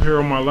them over here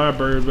on my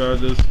library, but I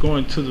just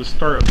going to the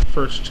start of the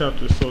first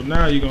chapter. So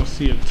now you're going to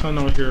see a ton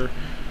on here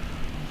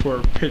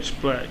for Pitch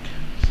Black.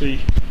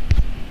 See?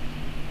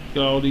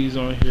 Got all these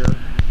on here.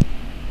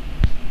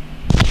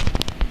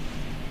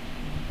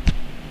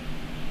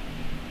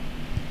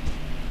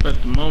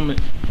 At the moment,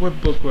 what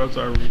book was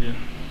I reading?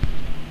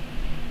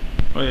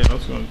 Oh yeah, I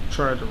was going to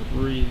try to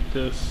read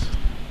this.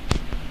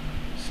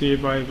 See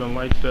if I even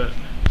like that.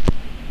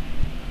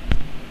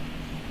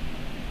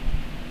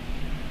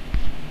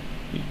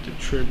 Eat the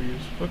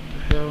tributes. What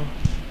the hell?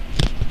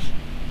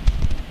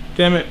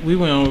 Damn it, we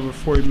went over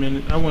 40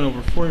 minutes. I went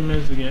over 40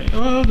 minutes again.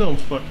 Oh, it don't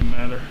fucking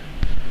matter.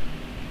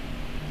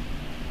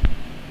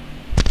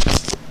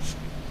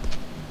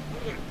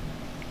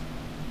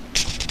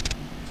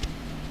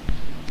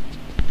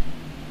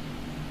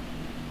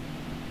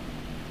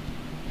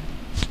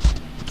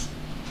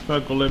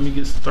 Not gonna let me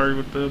get started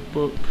with that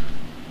book.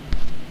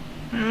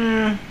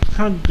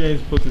 Hunger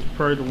Games book is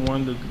probably the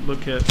one to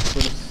look at for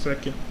the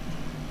second.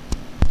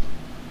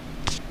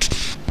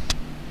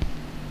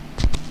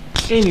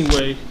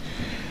 Anyway,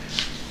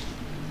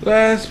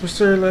 last but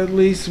certainly not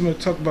least, I'm gonna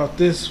talk about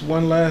this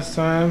one last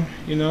time.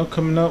 You know,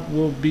 coming up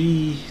will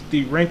be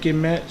the ranking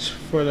match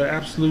for the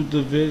Absolute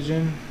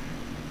Division.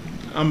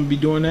 I'm gonna be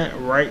doing that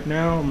right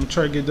now. I'm gonna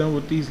try to get done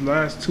with these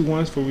last two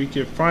ones before we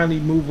can finally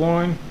move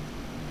on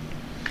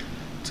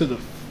to the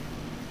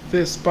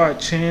 5th spot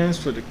chance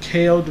for the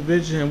KO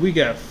division. And we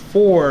got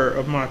 4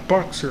 of my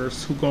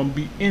boxers who gonna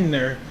be in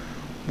there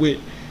with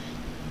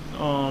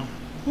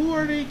who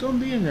are they gonna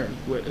be in there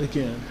with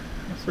again?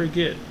 I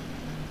forget.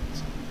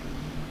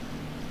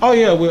 Oh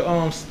yeah, with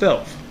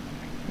Stealth.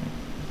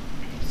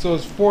 So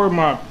it's 4 of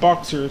my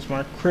boxers,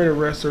 my creative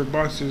wrestler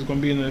boxers gonna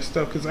be in there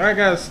stuff, because I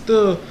gotta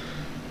still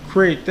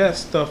create that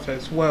stuff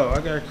as well. I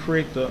gotta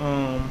create the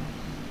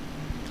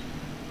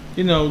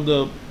you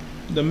know,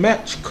 the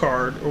match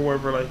card or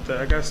whatever like that.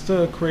 I gotta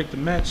still create the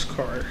match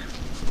card.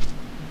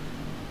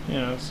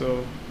 Yeah,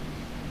 so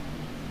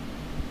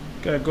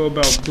gotta go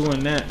about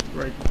doing that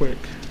right quick.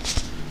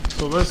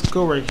 So let's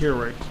go right here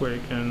right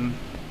quick and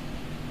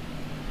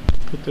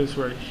put this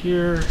right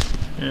here.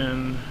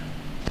 And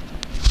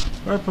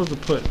what am I supposed to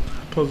put? I'm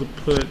supposed to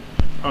put,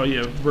 oh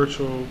yeah,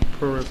 virtual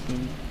pro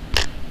wrestling,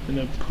 and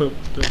then put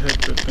the heck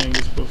the thing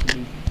is supposed to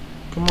be.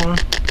 Come on.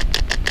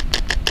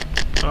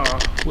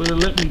 Will it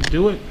let me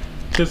do it?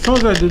 Because as soon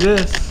as I do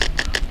this,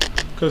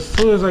 because as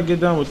soon as I get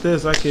done with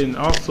this, I can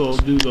also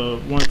do the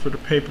one for the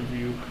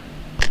pay-per-view.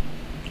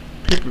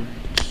 Pay-per-views.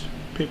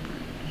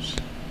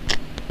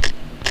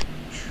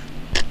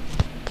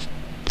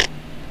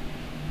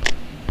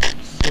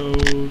 So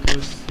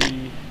let's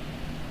see.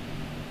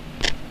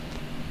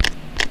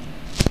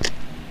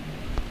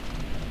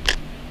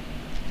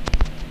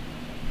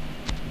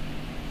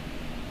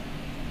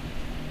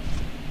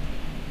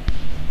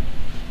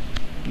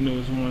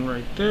 There's one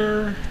right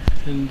there.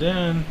 And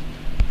then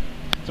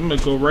I'm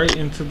gonna go right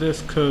into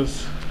this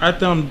because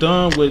after I'm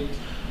done with,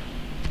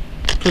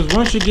 because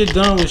once you get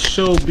done with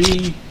show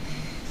B,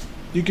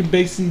 you can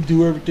basically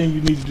do everything you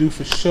need to do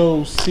for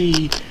show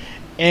C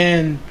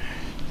and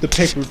the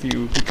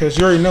pay-per-view, because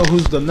you already know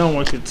who's the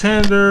 #1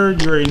 contender,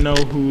 you already know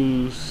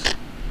who's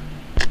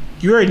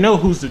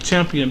the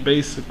champion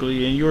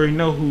basically, and you already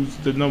know who's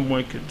the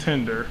 #1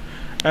 contender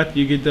after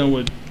you get done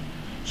with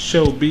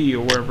show B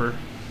or whatever.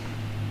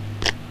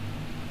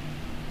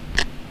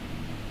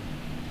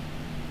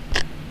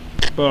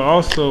 But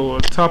also, on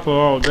top of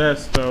all that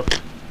stuff,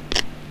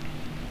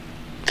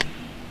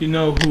 you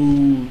know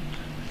who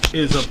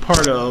is a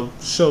part of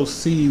Show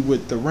C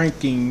with the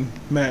ranking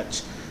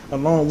match,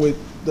 along with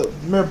the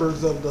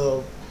members of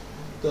the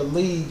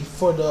league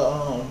for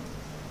the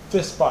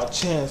 5th spot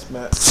chance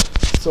match.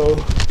 So,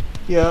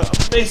 yeah,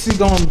 I'm basically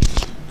going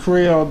to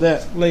create all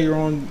that later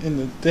on in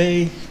the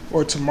day,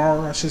 or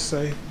tomorrow, I should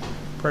say.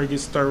 Probably get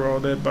started all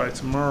that by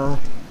tomorrow.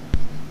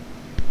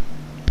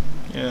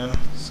 Yeah,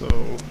 so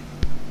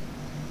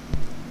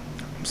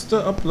I'm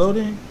still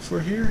uploading for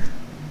here,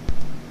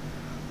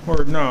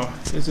 or no,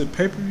 is it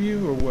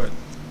pay-per-view or what?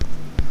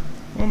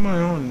 What am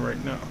I on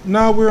right now?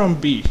 No, we're on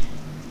B.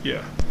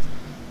 Yeah,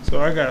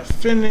 so I got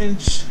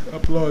finish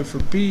upload for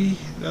B.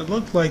 That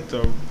looked like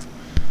the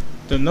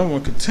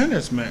 #1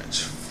 contenders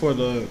match for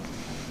the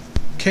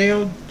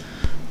KO,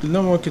 the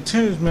 #1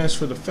 contenders match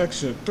for the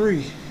Faction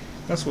 3.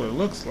 That's what it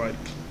looks like,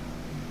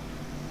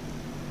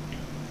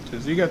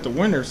 because you got the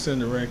winner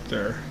sitting right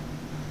there.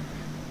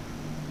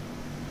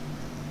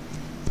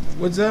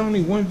 Was that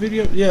only one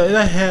video? Yeah,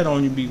 that had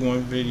only be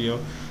one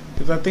video.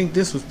 because I think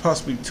this was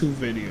possibly 2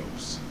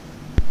 videos.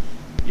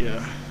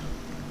 Yeah,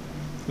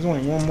 there's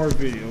only one more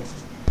video.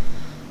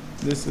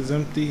 This is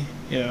empty.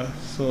 Yeah,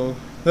 so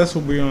that's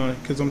what we're on,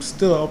 because I'm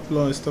still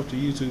uploading stuff to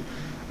YouTube.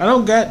 I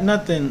don't got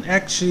nothing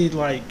actually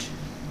like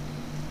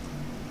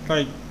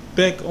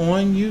back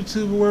on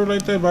YouTube or whatever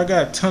like that, but I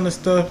got a ton of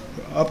stuff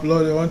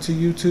uploaded onto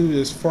YouTube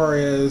as far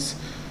as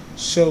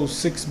show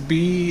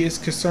 6B is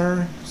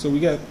concerned. So we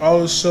got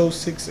all the show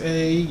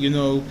 6A, you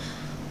know,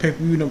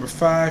 pay-per-view number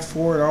 5,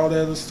 4, all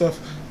that other stuff.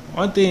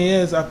 One thing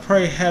is, I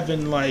probably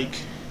haven't like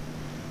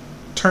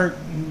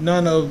turned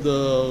none of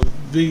the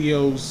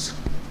videos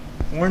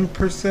on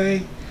per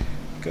se,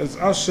 because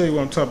I'll show you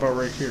what I'm talking about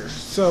right here.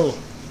 So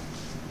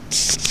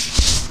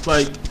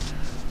like,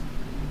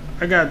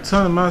 I got a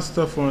ton of my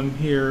stuff on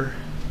here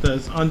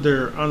that's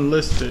under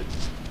unlisted.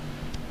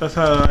 That's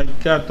how I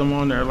got them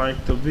on there.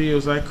 Like the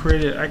videos I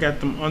created, I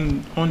got them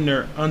on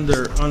there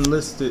under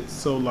unlisted.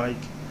 So like,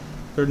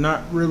 they're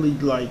not really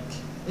like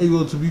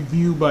able to be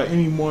viewed by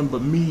anyone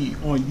but me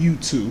on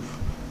YouTube.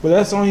 But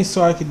that's only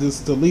so I could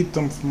just delete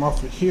them from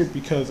off of here,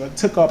 because I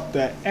took up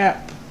that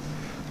app.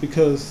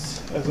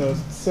 Because as I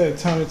said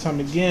time and time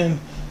again,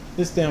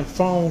 this damn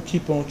phone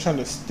keep on trying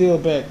to steal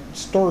back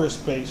storage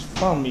space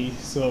from me.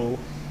 So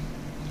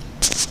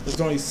there's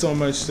only so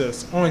much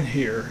that's on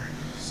here.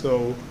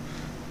 So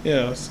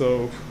yeah,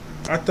 so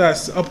after I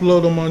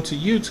upload them onto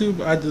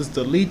YouTube, I just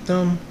delete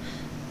them,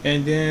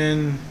 and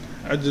then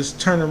I just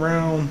turn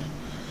around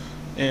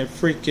and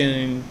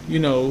freaking, you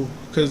know,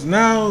 because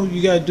now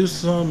you gotta do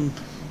some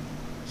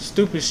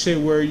stupid shit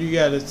where you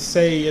gotta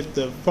say if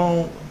the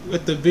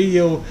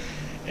video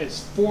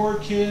is for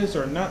kids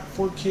or not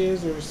for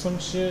kids or some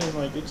shit, and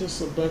like, it's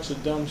just a bunch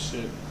of dumb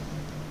shit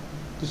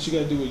that you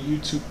gotta do with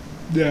YouTube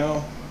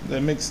now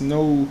that makes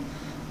no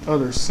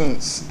other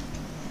sense.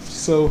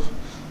 So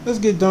let's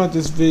get done with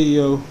this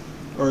video,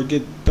 or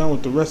get done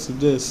with the rest of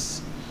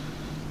this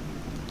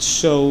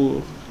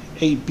show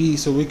 8B,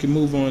 so we can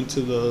move on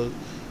to the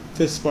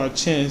 5th spot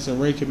chance and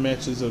ranking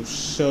matches of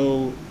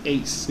show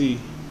 8C.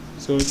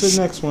 So it's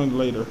the next one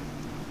later.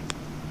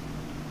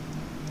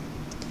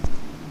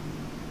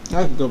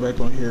 I can go back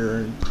on here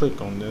and click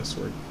on this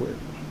right quick.